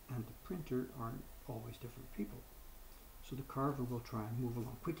and the printer aren't always different people. So the carver will try and move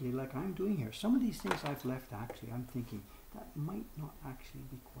along quickly like I'm doing here. Some of these things I've left, actually, I'm thinking that might not actually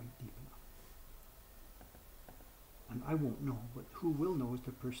be quite deep enough. And I won't know, but who will know is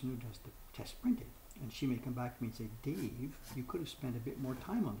the person who does the test printing. And she may come back to me and say, Dave, you could have spent a bit more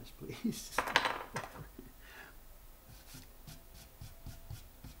time on this, please.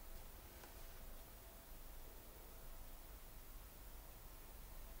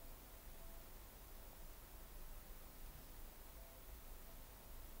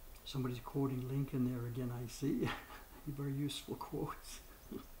 Somebody's quoting Lincoln there again, I see. Very useful quotes.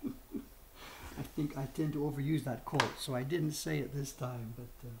 I think I tend to overuse that quote, so I didn't say it this time, but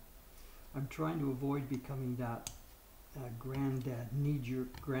I'm trying to avoid becoming that granddad,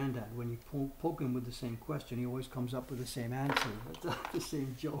 knee-jerk granddad. When you poke him with the same question, he always comes up with the same answer, but the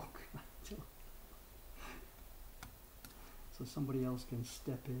same joke. So somebody else can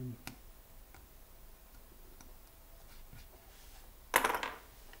step in.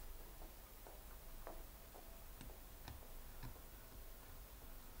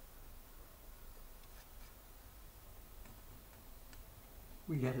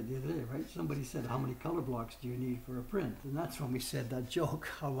 forget it the other day, right? Somebody said, how many color blocks do you need for a print? And that's when we said that joke,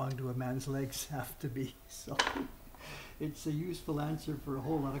 how long do a man's legs have to be? So it's a useful answer for a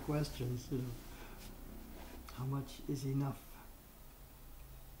whole lot of questions. You know, how much is enough?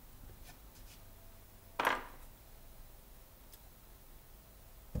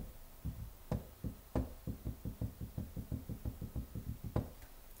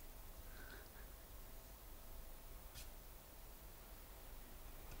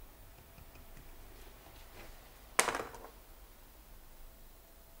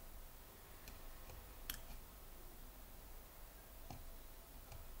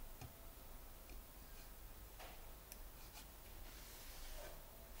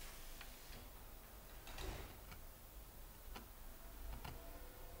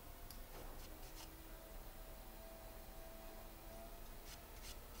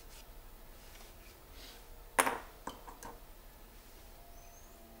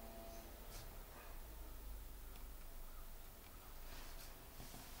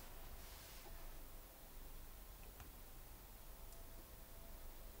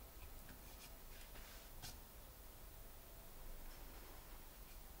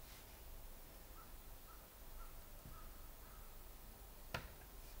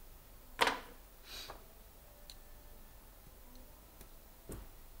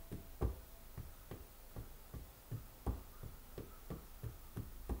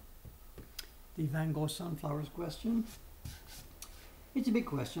 The Van Gogh sunflowers question. It's a big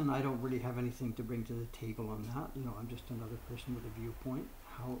question. I don't really have anything to bring to the table on that. You know, I'm just another person with a viewpoint.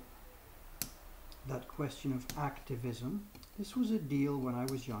 How that question of activism. This was a deal when I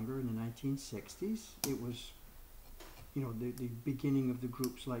was younger in the 1960s. It was, you know, the beginning of the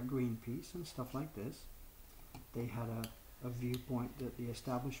groups like Greenpeace and stuff like this. They had a viewpoint that the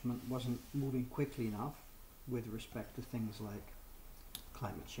establishment wasn't moving quickly enough with respect to things like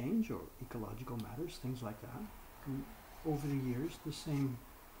climate change or ecological matters, things like that. And over the years, the same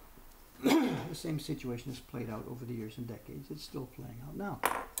the same situation has played out over the years and decades. It's still playing out now.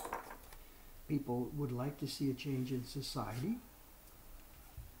 People would like to see a change in society.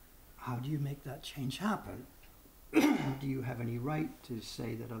 How do you make that change happen? Do you have any right to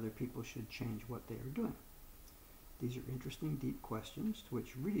say that other people should change what they are doing? These are interesting, deep questions to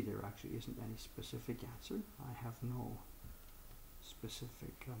which really there actually isn't any specific answer. I have no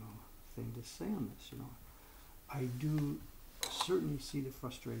specific thing to say on this. You know, I do certainly see the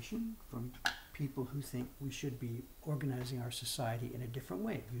frustration from people who think we should be organizing our society in a different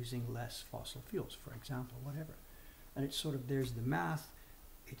way, using less fossil fuels, for example, whatever. And it's sort of, there's the math,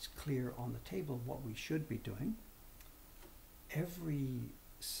 it's clear on the table what we should be doing. Every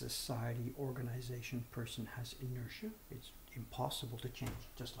society, organization, person has inertia. It's impossible to change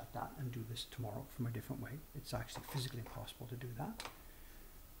just like that and do this tomorrow from a different way. It's actually physically impossible to do that.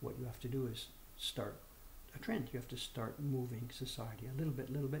 What you have to do is start a trend. You have to start moving society a little bit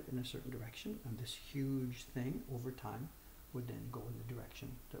in a certain direction, and this huge thing over time would then go in the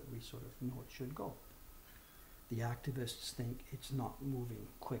direction that we sort of know it should go. The activists think it's not moving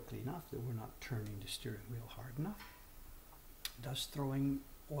quickly enough, that we're not turning the steering wheel hard enough. Does throwing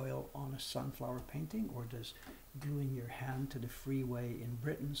oil on a sunflower painting, or does gluing your hand to the freeway in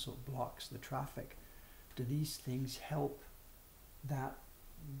Britain so it blocks the traffic, do these things help that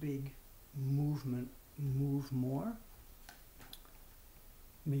big movement move more?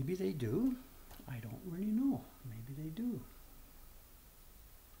 Maybe they do. I don't really know. Maybe they do.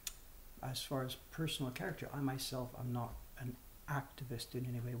 As far as personal character, I myself am not an activist in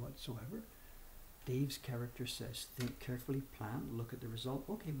any way whatsoever. Dave's character says, think carefully, plan, look at the result.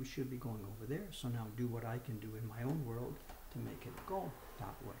 Okay, we should be going over there, so now do what I can do in my own world to make it go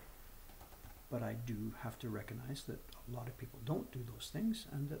that way. But I do have to recognize that a lot of people don't do those things,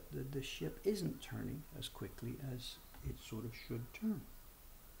 and that the ship isn't turning as quickly as it sort of should turn.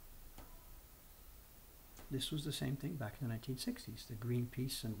 This was the same thing back in the 1960s, the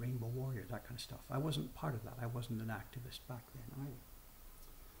Greenpeace and Rainbow Warrior, that kind of stuff. I wasn't part of that. I wasn't an activist back then either.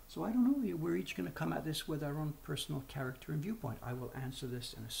 So I don't know, we're each going to come at this with our own personal character and viewpoint. I will answer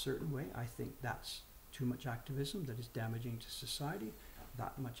this in a certain way. I think that's too much activism that is damaging to society.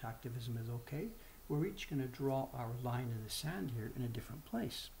 That much activism is okay. We're each going to draw our line in the sand here in a different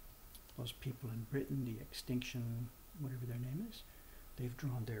place. Those people in Britain, the Extinction, whatever their name is, they've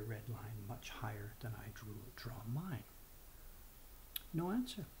drawn their red line much higher than I draw mine. No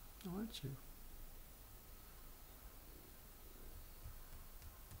answer. No answer.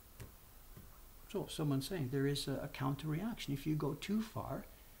 So someone's saying there is a counter reaction. If you go too far,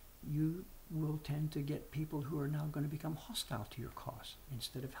 you will tend to get people who are now going to become hostile to your cause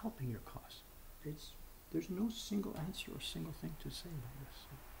instead of helping your cause. It's There's no single answer or single thing to say about this.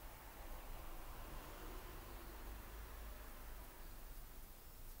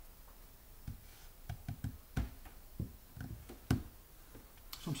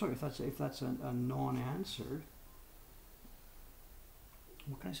 So I'm sorry if that's a non-answer.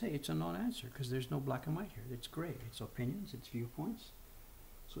 What can I say? It's a non-answer because there's no black and white here. It's grey. It's opinions. It's viewpoints.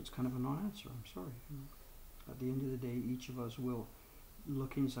 So it's kind of a non-answer. I'm sorry. At the end of the day, each of us will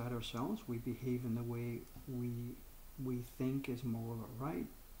look inside ourselves. We behave in the way we think is moral or right.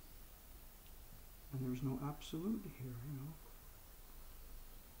 And there's no absolute here,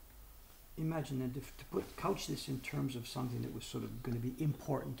 Imagine then to couch this in terms of something that was sort of going to be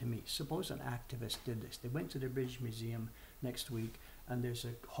important to me. Suppose an activist did this. They went to the British Museum next week and there's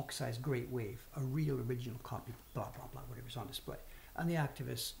a Hawk-sized great wave, a real original copy, blah, blah, blah, whatever's on display. And the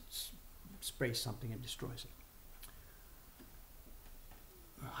activist sprays something and destroys it.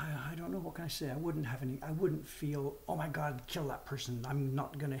 I don't know, what can I say? I wouldn't feel, oh my God, kill that person. I'm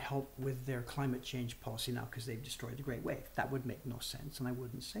not going to help with their climate change policy now because they've destroyed the Great Wave. That would make no sense, and I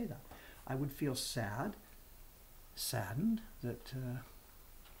wouldn't say that. I would feel saddened that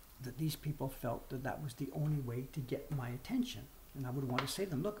these people felt that that was the only way to get my attention. And I would want to say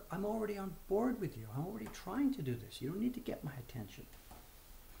to them, look, I'm already on board with you. I'm already trying to do this. You don't need to get my attention.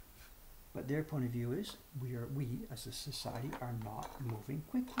 But their point of view is we as a society are not moving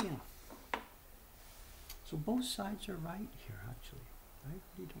quickly enough. So both sides are right here, actually. I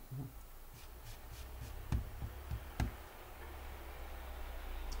really don't know.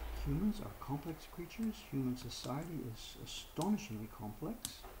 Humans are complex creatures. Human society is astonishingly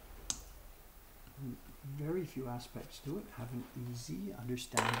complex. And very few aspects to it have an easy,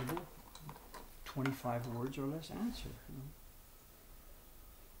 understandable, 25 words or less answer.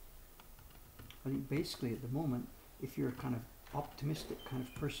 I think basically at the moment, if you're a kind of optimistic kind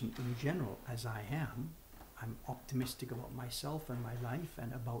of person in general, as I am, I'm optimistic about myself and my life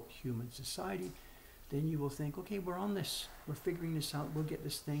and about human society, then you will think, okay, we're on this. We're figuring this out. We'll get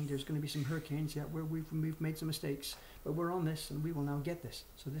this thing. There's going to be some hurricanes. Yeah, we've made some mistakes, but we're on this and we will now get this.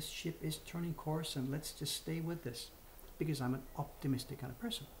 So this ship is turning course and let's just stay with this because I'm an optimistic kind of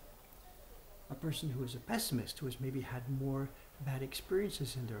person. A person who is a pessimist, who has maybe had more bad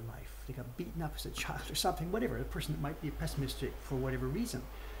experiences in their life. They got beaten up as a child or something, whatever. A person that might be pessimistic for whatever reason.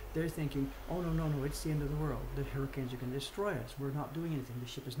 They're thinking, oh no, it's the end of the world. The hurricanes are going to destroy us. We're not doing anything. The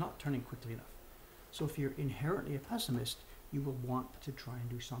ship is not turning quickly enough. So if you're inherently a pessimist, you will want to try and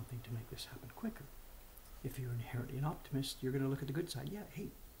do something to make this happen quicker. If you're inherently an optimist, you're going to look at the good side. Yeah, hey,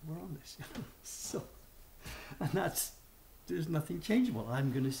 we're on this. So, and there's nothing changeable.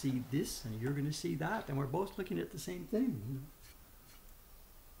 I'm going to see this and you're going to see that, and we're both looking at the same thing.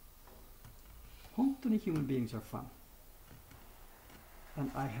 Hopefully human beings are fun.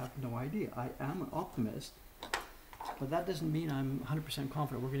 And I have no idea. I am an optimist, but that doesn't mean I'm 100%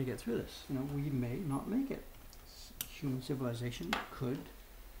 confident we're going to get through this. We may not make it. Human civilization could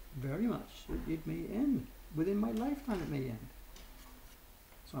very much. It may end. Within my lifetime it may end.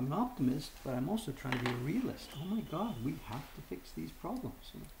 So I'm an optimist, but I'm also trying to be a realist. Oh my God, we have to fix these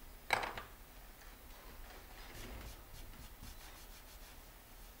problems.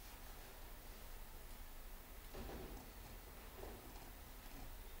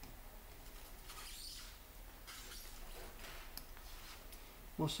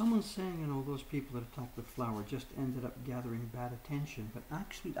 Well, someone's saying, those people that attacked the flower just ended up gathering bad attention, but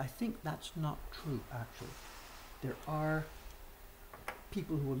actually, I think that's not true, actually. There are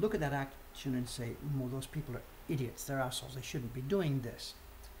people who will look at that action and say, well, those people are idiots, they're assholes, they shouldn't be doing this.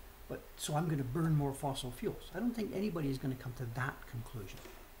 But so I'm going to burn more fossil fuels. I don't think anybody is going to come to that conclusion.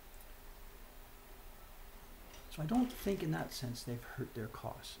 So I don't think in that sense they've hurt their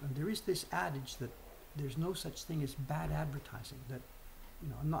cause. And there is this adage that there's no such thing as bad advertising, that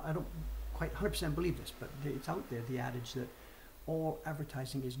I don't quite 100% believe this, but it's out there, the adage that all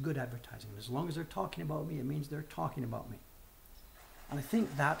advertising is good advertising. As long as they're talking about me, it means they're talking about me. And I think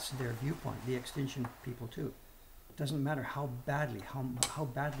that's their viewpoint, the extinction people too. It doesn't matter how badly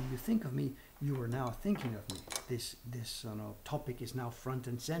you think of me, you are now thinking of me. This topic is now front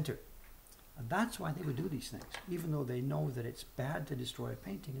and center. And that's why they would do these things. Even though they know that it's bad to destroy a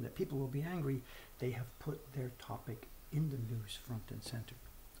painting and that people will be angry, they have put their topic in the news front and center.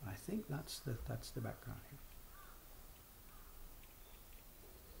 I think that's the background here.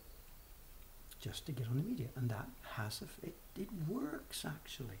 Just to get on the media, and that has it works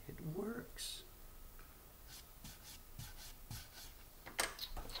actually. It works.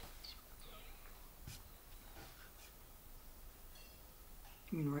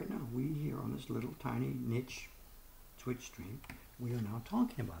 Right now, we here on this little tiny niche Twitch stream, we are now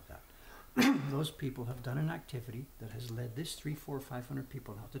talking about that. those people have done an activity that has led this 300, 400, 500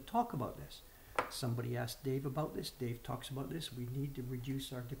 people now to talk about this. Somebody asked Dave about this. Dave talks about this. We need to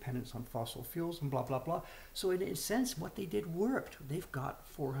reduce our dependence on fossil fuels and blah, blah, blah. So in a sense, what they did worked. They've got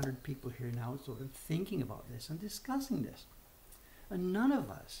 400 people here now sort of thinking about this and discussing this. And none of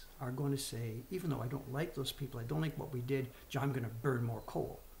us are going to say, even though I don't like those people, I don't like what we did, John, I'm going to burn more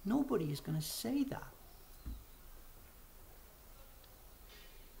coal. Nobody is going to say that.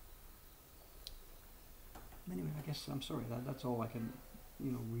 Anyway, I guess I'm sorry. That's all I can,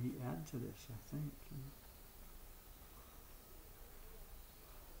 really add to this, I think.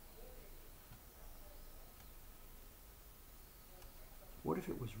 What if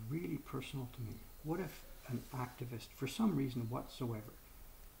it was really personal to me? What if an activist, for some reason whatsoever,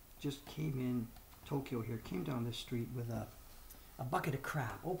 just came in Tokyo here, came down this street with a bucket of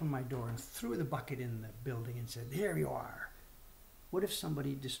crap, opened my door and threw the bucket in the building and said, "Here you are." What if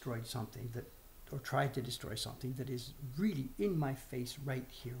somebody destroyed something that, or tried to destroy something that is really in my face right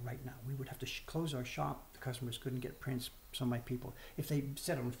here, right now? We would have to close our shop. The customers couldn't get prints. Some of my people, if they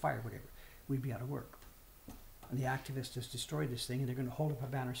set it on fire, whatever, we'd be out of work. And the activists just destroyed this thing, and they're going to hold up a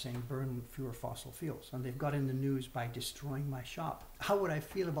banner saying burn fewer fossil fuels. And they've got in the news by destroying my shop. How would I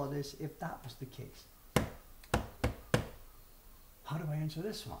feel about this if that was the case? How do I answer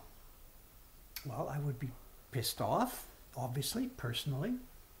this one? Well, I would be pissed off, obviously, personally.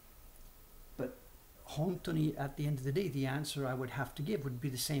 But Hontoni, at the end of the day, the answer I would have to give would be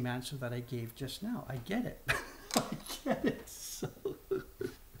the same answer that I gave just now. I get it. I get it. So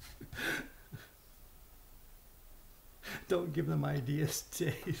don't give them ideas,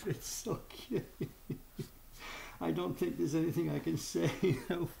 Dave. It's so cute. I don't think there's anything I can say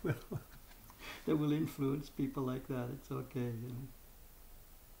that will influence people like that. It's okay,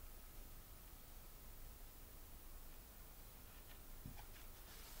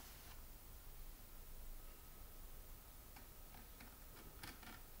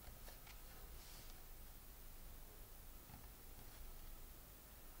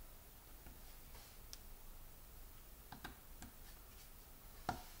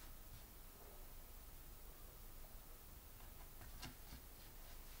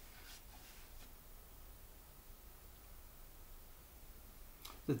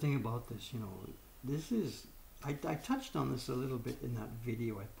 The thing about this, this is, I touched on this a little bit in that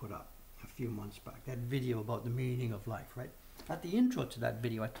video I put up a few months back, that video about the meaning of life, right? At the intro to that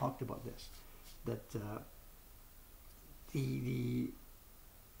video, I talked about this, that the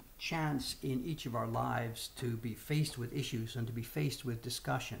chance in each of our lives to be faced with issues and to be faced with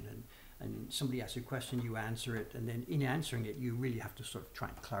discussion, and somebody asks you a question, you answer it, and then in answering it, you really have to sort of try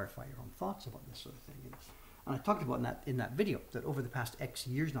and clarify your own thoughts about this sort of thing. And I talked about in that video that over the past X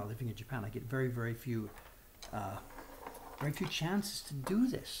years now living in Japan, I get very few chances to do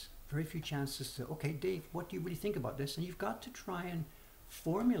this. Very few chances to, okay, Dave, what do you really think about this? And you've got to try and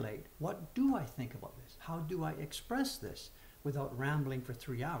formulate, what do I think about this? How do I express this without rambling for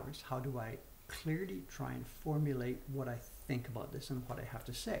 3 hours? How do I clearly try and formulate what I think about this and what I have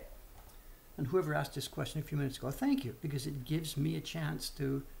to say? And whoever asked this question a few minutes ago, thank you, because it gives me a chance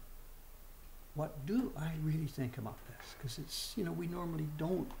to, what do I really think about this? Because it's, we normally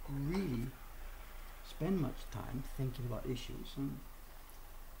don't really spend much time thinking about issues. And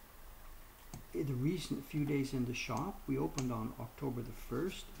in the recent few days in the shop, we opened on October the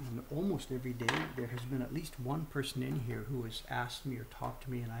 1st, and almost every day there has been at least one person in here who has asked me or talked to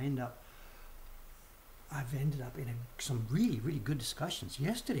me, and I've ended up in some really good discussions.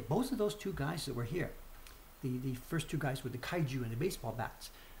 Yesterday, both of those two guys that were here, the first two guys with the kaiju and the baseball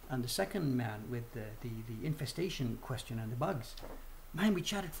bats, and the second man with the infestation question and the bugs. Man, we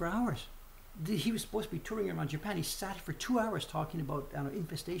chatted for hours. He was supposed to be touring around Japan. He sat for 2 hours talking about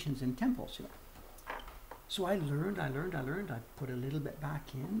infestations in temples. So I learned. I put a little bit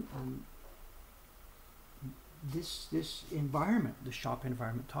back in. This environment, the shop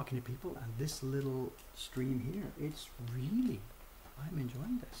environment, talking to people, and this little stream here, it's really, I'm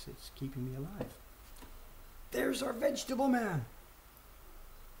enjoying this. It's keeping me alive. There's our vegetable man.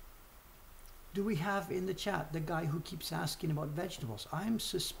 Do we have in the chat the guy who keeps asking about vegetables? I'm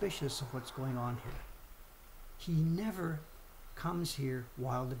suspicious of what's going on here. He never comes here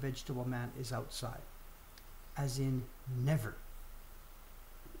while the vegetable man is outside. As in, never.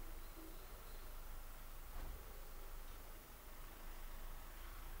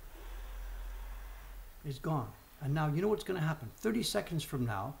 He's gone. And now, you know what's going to happen? 30 seconds from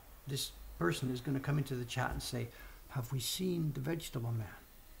now, this person is going to come into the chat and say, have we seen the vegetable man?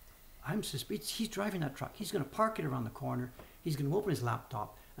 I'm suspicious. He's driving that truck. He's going to park it around the corner. He's going to open his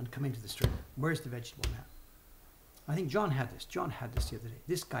laptop and come into the street. Where's the vegetable man? I think John had this. John had this the other day.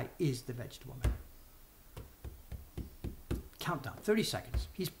 This guy is the vegetable man. Countdown, 30 seconds.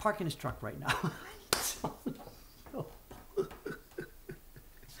 He's parking his truck right now.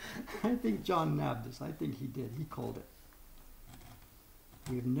 I think John nabbed this. I think he did. He called it.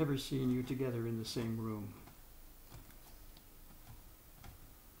 We have never seen you together in the same room.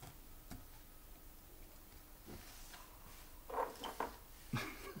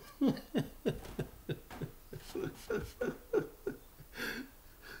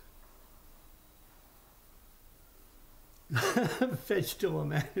 Vegetable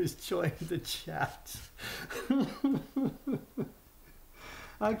man has joined the chat.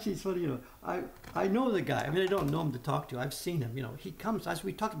 Actually, it's funny, you know, I know the guy. I mean, I don't know him to talk to. I've seen him, you know. He comes, as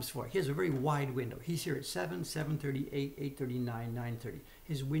we talked about before, he has a very wide window. He's here at 7, 7:30, 8, 8:39, 9:30.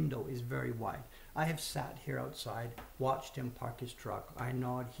 His window is very wide. I have sat here outside, watched him park his truck. I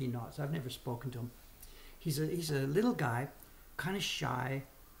nod, he nods. I've never spoken to him. He's a little guy, kind of shy.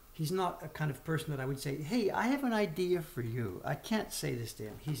 He's not a kind of person that I would say, hey, I have an idea for you. I can't say this to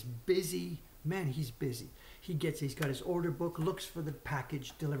him. He's busy. Man, he's busy. He's got his order book, looks for the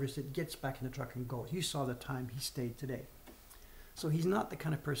package, delivers it, gets back in the truck and goes. You saw the time he stayed today. So he's not the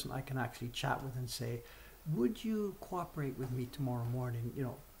kind of person I can actually chat with and say, would you cooperate with me tomorrow morning, you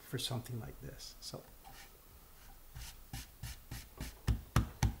know, for something like this? So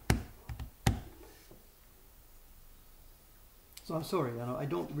I'm sorry, you know, I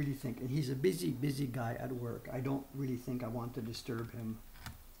don't really think, and he's a busy guy at work. I don't really think I want to disturb him.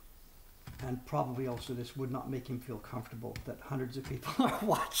 And probably also this would not make him feel comfortable that hundreds of people are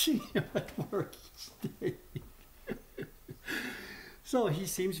watching him at work each day. So he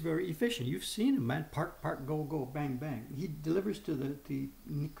seems very efficient. You've seen him, man. Park, go, bang, bang. He delivers to the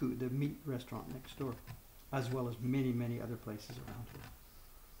Niku, the meat restaurant next door, as well as many other places around here.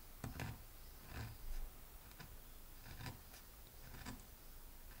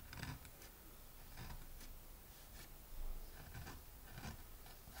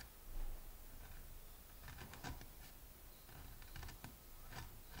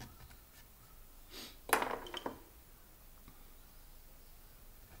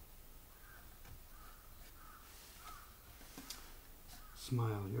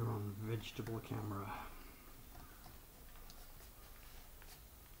 Smile, you're on vegetable camera.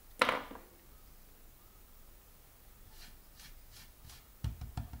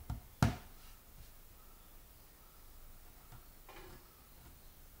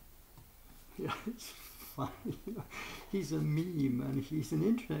 Yeah, it's funny. He's a meme, and he's an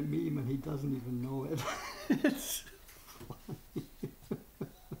internet meme, and he doesn't even know it. It's funny.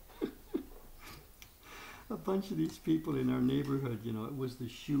 A bunch of these people in our neighborhood, you know, it was the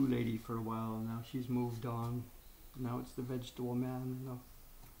shoe lady for a while, now she's moved on. Now it's the vegetable man, you know,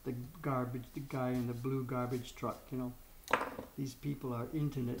 the guy in the blue garbage truck, you know. These people are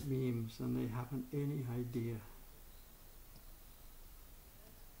internet memes and they haven't any idea.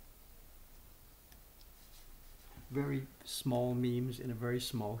 Very small memes in a very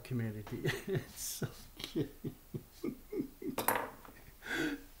small community. It's so cute.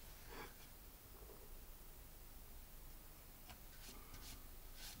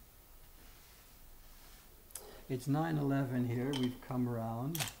 It's 9:11 here, we've come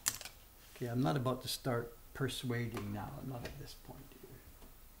around. Okay, I'm not about to start persuading now, I'm not at this point here.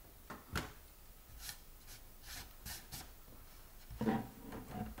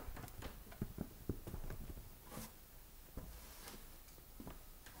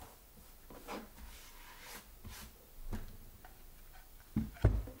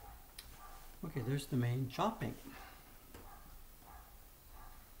 Okay, there's the main chopping.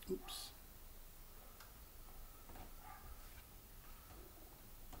 Oops.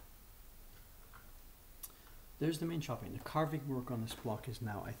 There's the main chopping. The carving work on this block is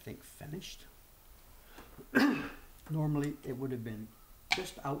now, I think, finished. Normally it would have been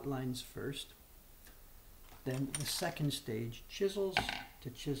just outlines first. Then the second stage, chisels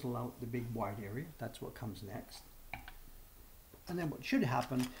to chisel out the big wide area. That's what comes next. And then what should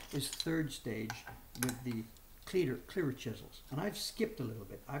happen is third stage with the clearer chisels. And I've skipped a little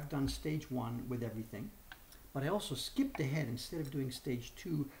bit. I've done stage 1 with everything. But I also skipped ahead. Instead of doing stage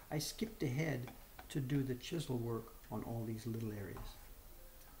 2, I skipped ahead to do the chisel work on all these little areas.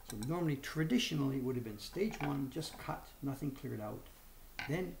 So normally, traditionally, it would have been stage 1, just cut, nothing cleared out,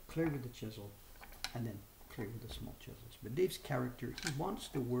 then clear with the chisel, and then clear with the small chisels. But Dave's character, he wants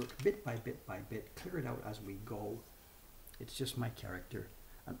to work bit by bit by bit, clear it out as we go. It's just my character.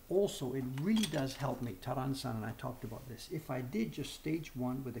 And also, it really does help me. Taran-san and I talked about this. If I did just stage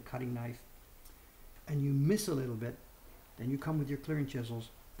 1 with a cutting knife, and you miss a little bit, then you come with your clearing chisels,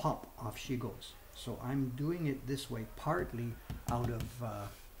 pop, off she goes. So I'm doing it this way partly out of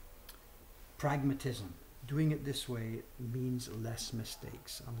pragmatism. Doing it this way means less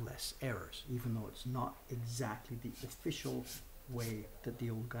mistakes and less errors, even though it's not exactly the official way that the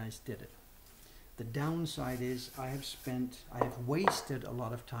old guys did it. The downside is I have wasted a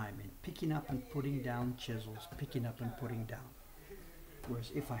lot of time in picking up and putting down chisels, picking up and putting down. Whereas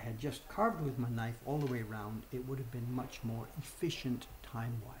if I had just carved with my knife all the way around, it would have been much more efficient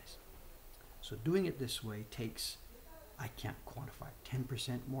time-wise. So doing it this way takes, I can't quantify,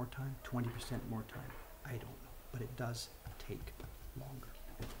 10% more time, 20% more time. I don't know, but it does take longer.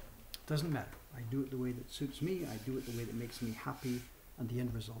 Doesn't matter. I do it the way that suits me. I do it the way that makes me happy. And the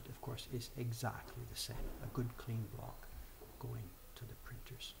end result, of course, is exactly the same. A good clean block going to the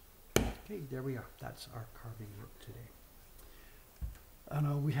printers. Okay, there we are. That's our carving work today.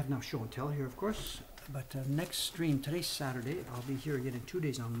 And we have now show and tell here, of course. But next stream, today's Saturday. I'll be here again in 2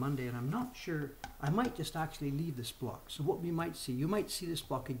 days on Monday. And I'm not sure. I might just actually leave this block. So what we might see, you might see this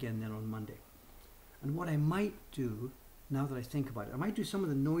block again then on Monday. And what I might do, now that I think about it, I might do some of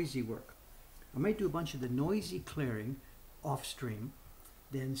the noisy work. I might do a bunch of the noisy clearing off stream.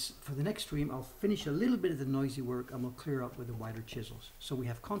 Then for the next stream, I'll finish a little bit of the noisy work and we'll clear up with the wider chisels. So we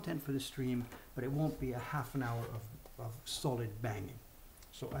have content for the stream, but it won't be a half an hour of solid banging.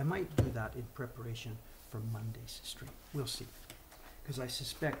 So I might do that in preparation for Monday's stream. We'll see. Because I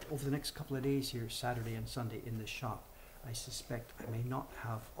suspect over the next couple of days here, Saturday and Sunday in the shop, I suspect I may not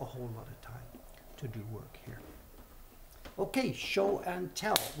have a whole lot of time to do work here. Okay, show and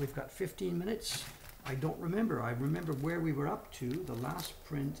tell. We've got 15 minutes. I don't remember. I remember where we were up to. The last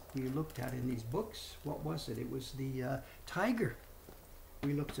print we looked at in these books. What was it? It was the tiger.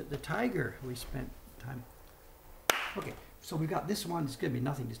 We looked at the tiger. We spent time. Okay, so we got this one. It's going to be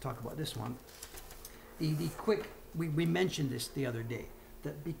nothing to talk about this one. The quick, we mentioned this the other day.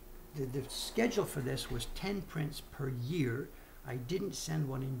 That the schedule for this was 10 prints per year. I didn't send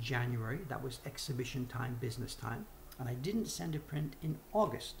one in January. That was exhibition time, business time. And I didn't send a print in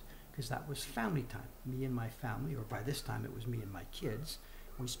August because that was family time. Me and my family, or by this time it was me and my kids,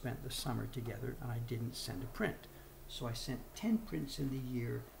 we spent the summer together and I didn't send a print. So I sent 10 prints in the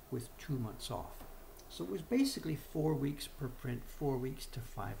year with 2 months off. So it was basically 4 weeks per print, 4 weeks to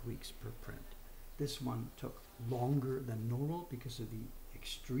 5 weeks per print. This one took longer than normal because of the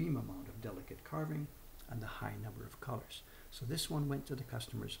extreme amount of delicate carving and the high number of colors. So this one went to the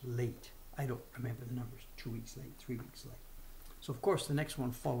customers late. I don't remember the numbers, 2 weeks late, 3 weeks late. So of course the next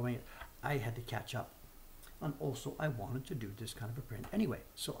one following it, I had to catch up. And also I wanted to do this kind of a print anyway.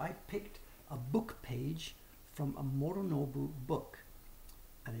 So I picked a book page from a Morinobu book.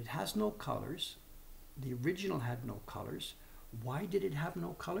 And it has no colors. The original had no colors. Why did it have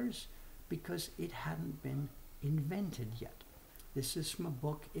no colors? Because it hadn't been invented yet. This is from a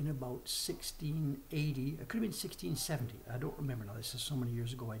book in about 1680. It could have been 1670. I don't remember now. This is so many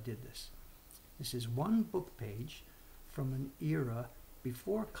years ago I did this. This is one book page from an era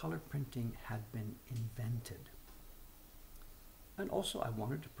before color printing had been invented. And also I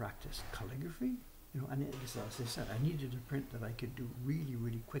wanted to practice calligraphy. You know, and as I said, I needed a print that I could do really,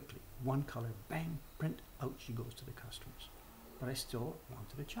 really quickly. One color, bang, print, out she goes to the customers. But I still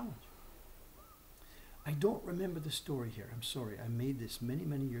wanted a challenge. I don't remember the story here. I'm sorry. I made this many,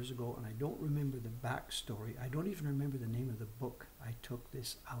 many years ago, and I don't remember the backstory. I don't even remember the name of the book I took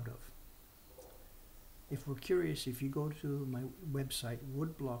this out of. If we're curious, if you go to my website,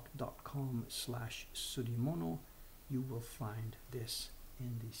 woodblock.com/sudimono, you will find this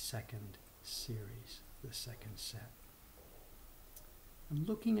in the second series, the second set. I'm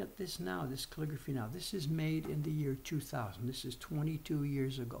looking at this now, this calligraphy now. This is made in the year 2000. This is 22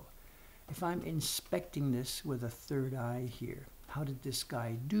 years ago. If I'm inspecting this with a third eye here, how did this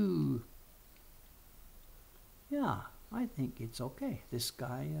guy do? Yeah, I think it's okay. This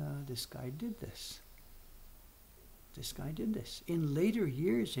guy did this. This guy did this. In later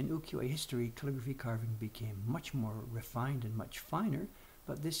years in ukiyo-e history, calligraphy carving became much more refined and much finer,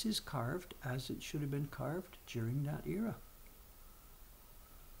 but this is carved as it should have been carved during that era.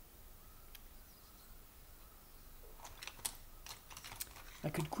 I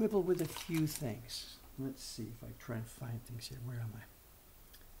could quibble with a few things. Let's see if I try and find things here. Where am I?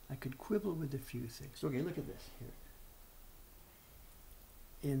 I could quibble with a few things. Okay, look at this here.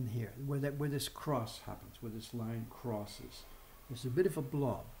 In here, where this cross happens, where this line crosses, there's a bit of a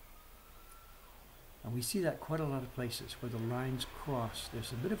blob. And we see that quite a lot of places where the lines cross.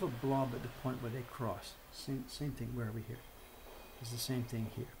 There's a bit of a blob at the point where they cross. Same thing, where are we here? There's the same thing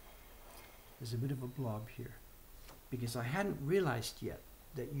here. There's a bit of a blob here. Because I hadn't realized yet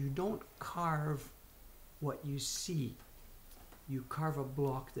that you don't carve what you see. You carve a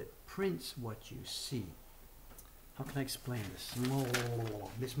block that prints what you see. How can I explain this?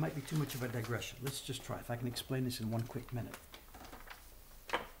 This might be too much of a digression. Let's just try if I can explain this in one quick minute.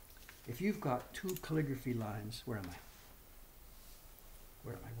 If you've got two calligraphy lines, where am I?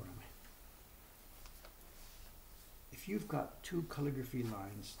 Where am I? If you've got two calligraphy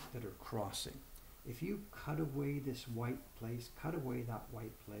lines that are crossing, if you cut away this white place, cut away that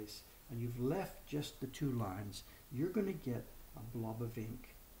white place, and you've left just the two lines, you're going to get a blob of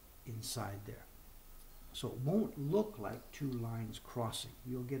ink inside there. So it won't look like two lines crossing.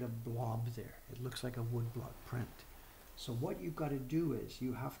 You'll get a blob there. It looks like a woodblock print. So what you've got to do is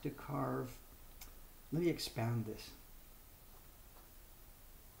you have to carve, let me expand this.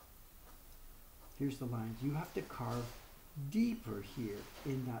 Here's the lines. You have to carve deeper here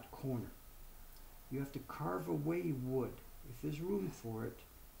in that corner. You have to carve away wood if there's room for it.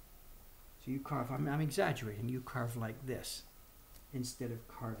 So you carve, I'm exaggerating, you carve like this instead of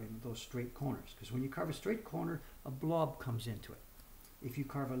carving those straight corners. Because when you carve a straight corner, a blob comes into it. If you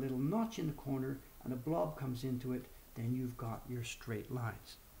carve a little notch in the corner and a blob comes into it, then you've got your straight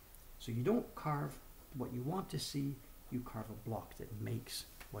lines. So you don't carve what you want to see, you carve a block that makes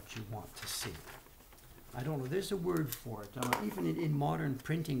what you want to see. I don't know, there's a word for it. Even in modern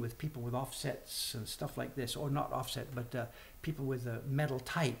printing with people with offsets and stuff like this, or not offset, but people with metal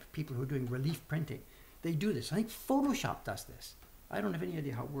type, people who are doing relief printing, they do this. I think Photoshop does this. I don't have any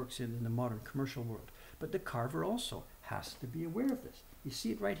idea how it works in the modern commercial world, but the carver also has to be aware of this. You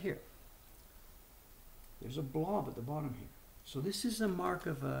see it right here. There's a blob at the bottom here. So this is a mark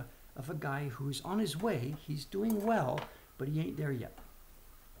of a guy who's on his way. He's doing well, but he ain't there yet.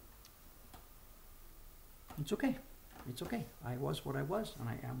 It's okay. It's okay. I was what I was, and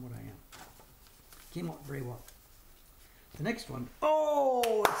I am what I am. Came out very well. The next one,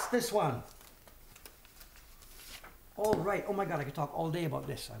 oh, it's this one. All right. Oh my God, I could talk all day about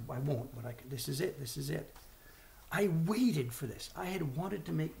this. I won't, but this is it. This is it. I waited for this. I had wanted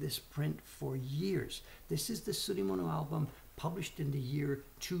to make this print for years. This is the Surimono album published in the year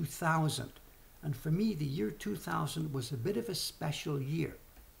 2000. And for me, the year 2000 was a bit of a special year.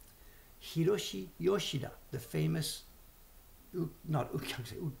 Hiroshi Yoshida, the famous, the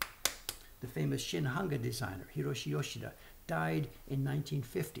famous Shinhanga designer, Hiroshi Yoshida, died in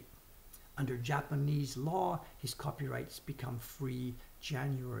 1950. Under Japanese law, his copyrights become free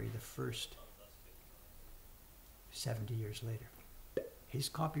January the 1st, 70 years later. His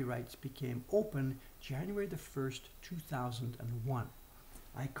copyrights became open January the 1st, 2001.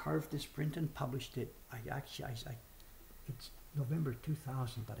 I carved this print and published it. It's November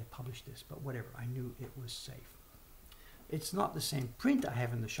 2000 that I published this, but whatever, I knew it was safe. It's not the same print I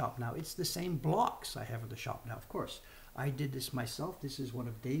have in the shop now, it's the same blocks I have in the shop now, of course. I did this myself. This is one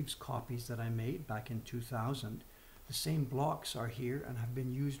of Dave's copies that I made back in 2000. The same blocks are here and have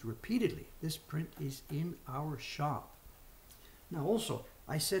been used repeatedly. This print is in our shop. Now also,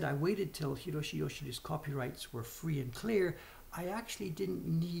 I said I waited till Hiroshi Yoshida's copyrights were free and clear. I actually didn't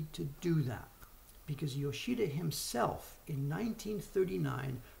need to do that, because Yoshida himself in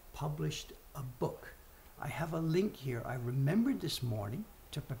 1939 published a book. I have a link here. I remembered this morning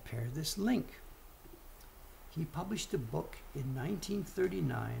to prepare this link. He published a book in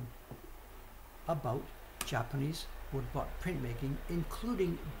 1939 about Japanese woodblock printmaking,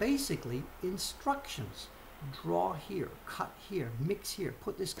 including basically instructions. Draw here, cut here, mix here,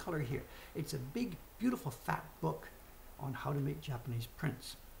 put this color here. It's a big, beautiful, fat book on how to make Japanese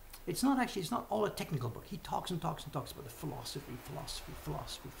prints. It's not all a technical book. He talks and talks and talks about the philosophy,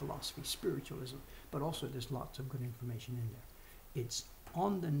 spiritualism, but also there's lots of good information in there. It's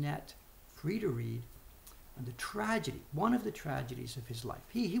on the net, free to read, and the tragedy, one of the tragedies of his life,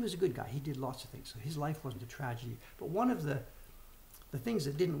 he was a good guy, he did lots of things, so his life wasn't a tragedy, but one of the things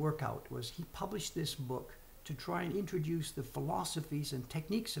that didn't work out was he published this book to try and introduce the philosophies and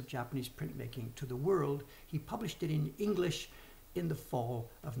techniques of Japanese printmaking to the world. He published it in English in the fall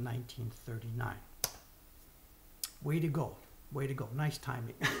of 1939. Way to go. Way to go. Nice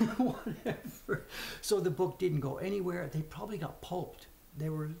timing. Whatever. So the book didn't go anywhere. They probably got pulped.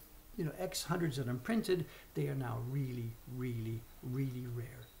 There were, X hundreds of them printed. They are now really, really, really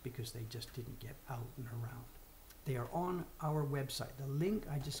rare because they just didn't get out and around. They are on our website. The link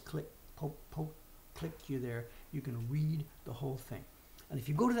I just clicked you there. You can read the whole thing. And if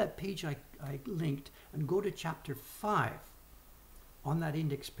you go to that page I linked and go to chapter 5, on that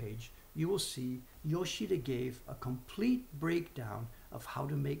index page, you will see Yoshida gave a complete breakdown of how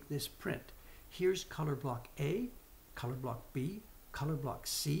to make this print. Here's color block A, color block B, color block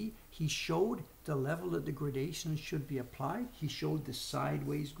C. He showed the level that the gradations should be applied. He showed the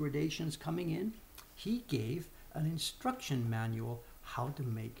sideways gradations coming in. He gave an instruction manual how to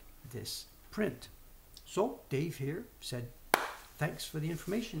make this print. So Dave here said, thanks for the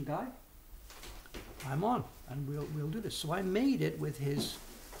information, Guy. I'm on, and we'll do this. So I made it with his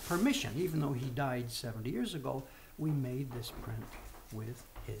permission. Even though he died 70 years ago, we made this print with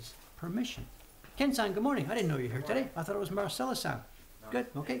his permission. Ken-san, good morning. I didn't know you were here today. I thought it was Marcella-san. No, good,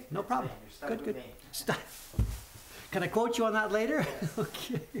 okay, no problem. Good, good. Can I quote you on that later?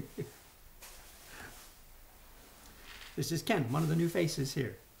 Okay. This is Ken, one of the new faces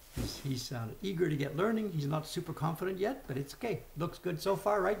here. He's eager to get learning. He's not super confident yet, but it's okay. Looks good so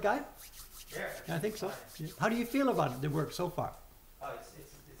far, right, Guy? Yeah, I think so. Yeah. How do you feel about the work so far? Oh, it's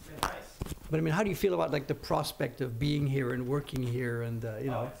been nice. But I mean, how do you feel about like the prospect of being here and working here and you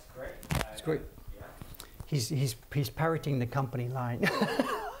know? Oh, it's great. It's great. Yeah. He's parroting the company line.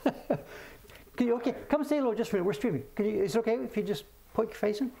 Can you, okay, come say hello just for a minute. We're streaming. Is it okay if you just put your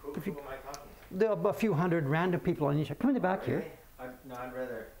face in? Who am I talking to? There are a few hundred random people on each. Come in the back here. No, I'd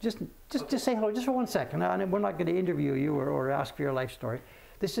rather. Just say hello, just for 1 second. And we're not going to interview you or ask for your life story.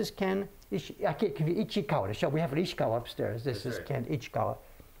 This is Ken Ichikawa. We have an Ishikawa upstairs. This is Ken Ichikawa.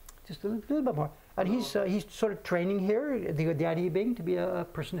 Just a little bit more. And he's sort of training here, the idea being to be a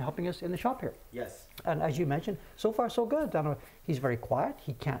person helping us in the shop here. Yes. And as you mentioned, so far so good. I know he's very quiet.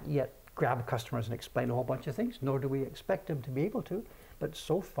 He can't yet grab customers and explain a whole bunch of things, nor do we expect him to be able to. But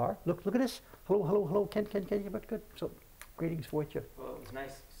so far, look at this. Hello, hello, hello, Ken, but good. So greetings for you. Well, it was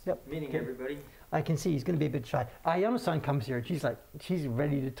nice meeting everybody. I can see he's going to be a bit shy. Ayano-san comes here. She's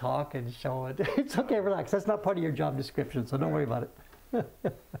ready to talk and show it. It's okay, relax. That's not part of your job description, so don't worry about it.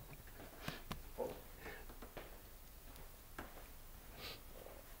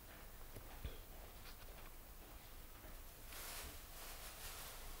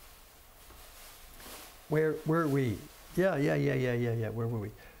 Where were we? Yeah. Where were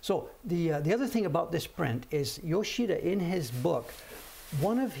we? So the other thing about this print is Yoshida, in his book,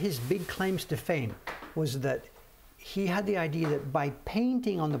 one of his big claims to fame was that he had the idea that by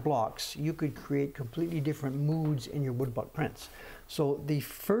painting on the blocks, you could create completely different moods in your woodblock prints. So the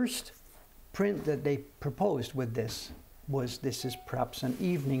first print that they proposed with this was, this is perhaps an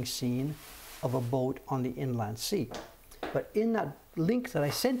evening scene of a boat on the inland sea. But in that link that I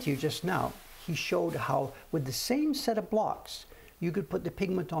sent you just now, he showed how with the same set of blocks, you could put the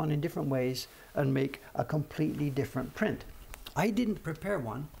pigment on in different ways and make a completely different print. I didn't prepare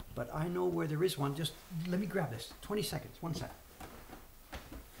one, but I know where there is one. Just let me grab this. 20 seconds, 1 second.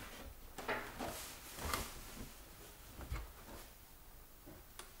 I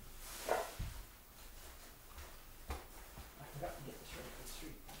forgot to get this ready for the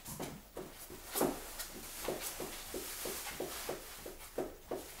street.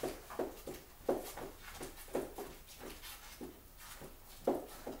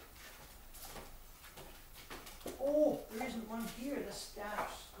 Oh, there isn't one here. The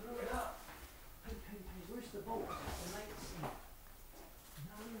staff screwed it up. Where's the boat? The night scene.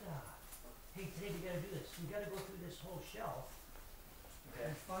 Hey, today we gotta do this. We gotta go through this whole shelf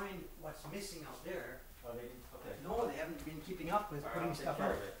and find what's missing out there. Oh, they didn't. Okay. No, they haven't been keeping up with putting I'll take stuff care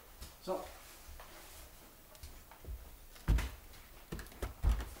out. of it. So.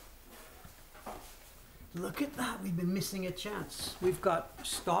 Look at that, we've been missing a chance. We've got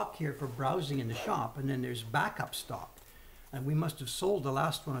stock here for browsing in the shop, and then there's backup stock. And we must have sold the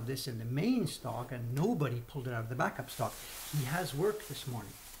last one of this in the main stock, and nobody pulled it out of the backup stock. He has work this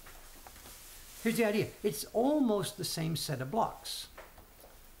morning. Here's the idea. It's almost the same set of blocks.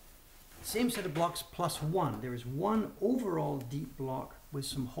 Same set of blocks plus one. There is one overall deep block with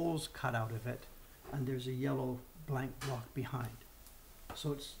some holes cut out of it, and there's a yellow blank block behind.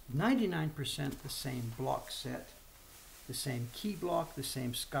 So it's 99% the same block set, the same key block, the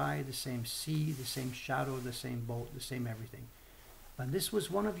same sky, the same sea, the same shadow, the same boat, the same everything. And this was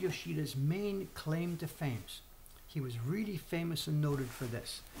one of Yoshida's main claim to fame. He was really famous and noted for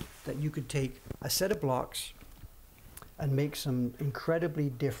this, that you could take a set of blocks and make some incredibly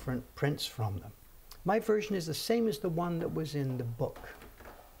different prints from them. My version is the same as the one that was in the book.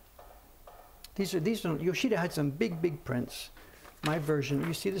 Yoshida had some big prints. My version,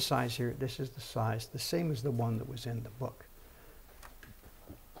 you see the size here, this is the size, the same as the one that was in the book.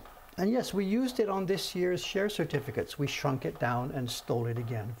 And yes, we used it on this year's share certificates. We shrunk it down and stole it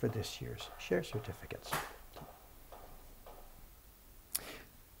again for this year's share certificates.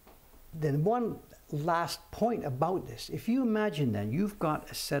 Then one last point about this. If you imagine then, you've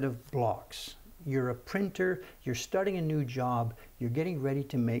got a set of blocks. You're a printer, you're starting a new job, you're getting ready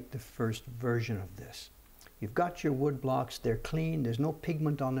to make the first version of this. You've got your wood blocks, they're clean, there's no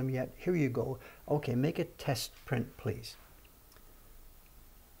pigment on them yet. Here you go. Okay, make a test print, please.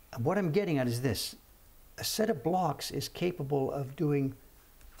 And what I'm getting at is this. a set of blocks is capable of doing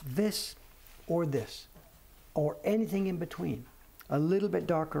this, or anything in between. A little bit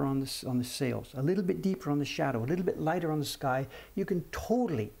darker on the sails, a little bit deeper on the shadow, a little bit lighter on the sky. You can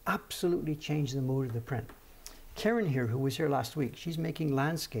totally, absolutely change the mood of the print. Karen here, who was here last week, she's making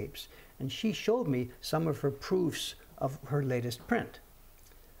landscapes, and she showed me some of her proofs of her latest print.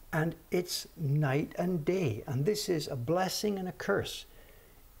 And it's night and day, and this is a blessing and a curse.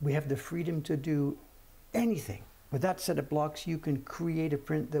 We have the freedom to do anything. With that set of blocks, you can create a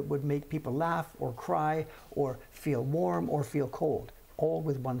print that would make people laugh or cry or feel warm or feel cold, all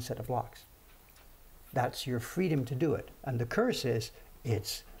with one set of blocks. That's your freedom to do it. And the curse is,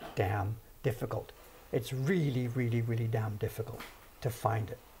 it's damn difficult. It's really, really, really damn difficult to find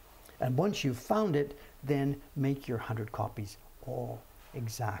it. And once you've found it, then make your 100 copies all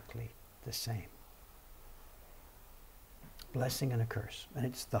exactly the same. Blessing and a curse. And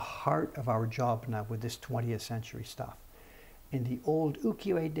it's the heart of our job now with this 20th century stuff. In the old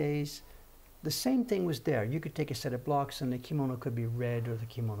ukiyo-e days, the same thing was there. You could take a set of blocks and the kimono could be red, or the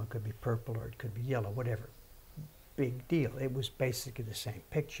kimono could be purple, or it could be yellow, whatever. Big deal. It was basically the same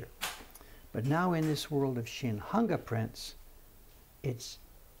picture. But now in this world of Shin-hanga prints, it's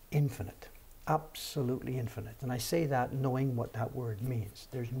infinite. Absolutely infinite. And I say that knowing what that word means.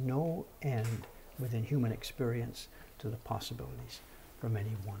 There's no end within human experience to the possibilities from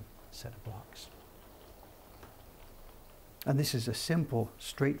any one set of blocks. And this is a simple,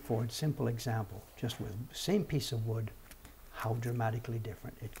 straightforward, simple example, just with the same piece of wood, how dramatically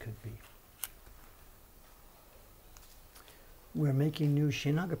different it could be. We're making new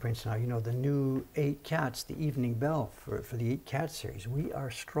Shin-hanga prints now. You know, the new 8 Cats, the Evening Bell for the 8 Cats series. We are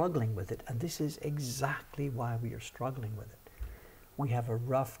struggling with it, and this is exactly why we are struggling with it. We have a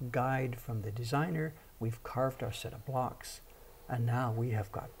rough guide from the designer. We've carved our set of blocks, and now we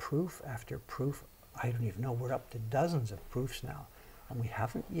have got proof after proof. I don't even know, we're up to dozens of proofs now, and we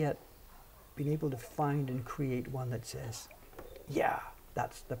haven't yet been able to find and create one that says, yeah,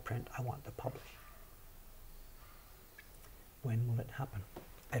 that's the print I want to publish. When will it happen?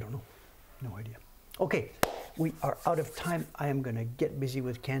 I don't know. No idea. Okay, we are out of time. I am going to get busy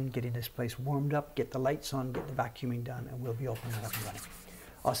with Ken, getting this place warmed up, get the lights on, get the vacuuming done, and we'll be opening it up and running.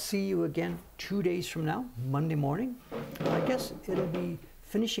 I'll see you again 2 days from now, Monday morning. I guess it'll be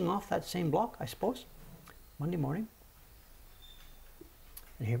finishing off that same block, I suppose. Monday morning.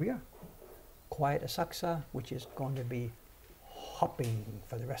 And here we are. Quiet Asakusa, which is going to be hopping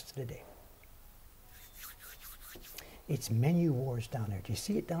for the rest of the day. It's menu wars down there. Do you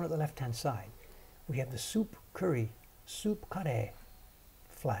see it down at the left-hand side? We have the soup curry, soup curry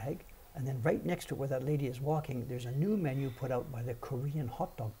flag, and then right next to it where that lady is walking, there's a new menu put out by the Korean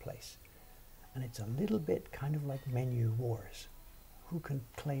hot dog place. And it's a little bit kind of like menu wars. Who can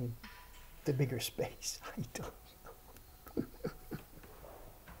claim the bigger space? I don't know.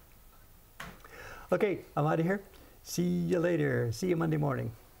 Okay, I'm out of here. See you later. See you Monday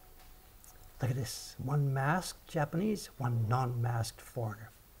morning. Look at this. One masked Japanese, one non-masked foreigner.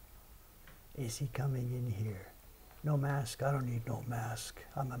 Is he coming in here? No mask? I don't need no mask.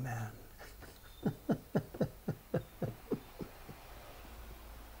 I'm a man.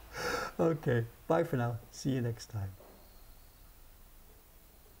 Okay, bye for now. See you next time.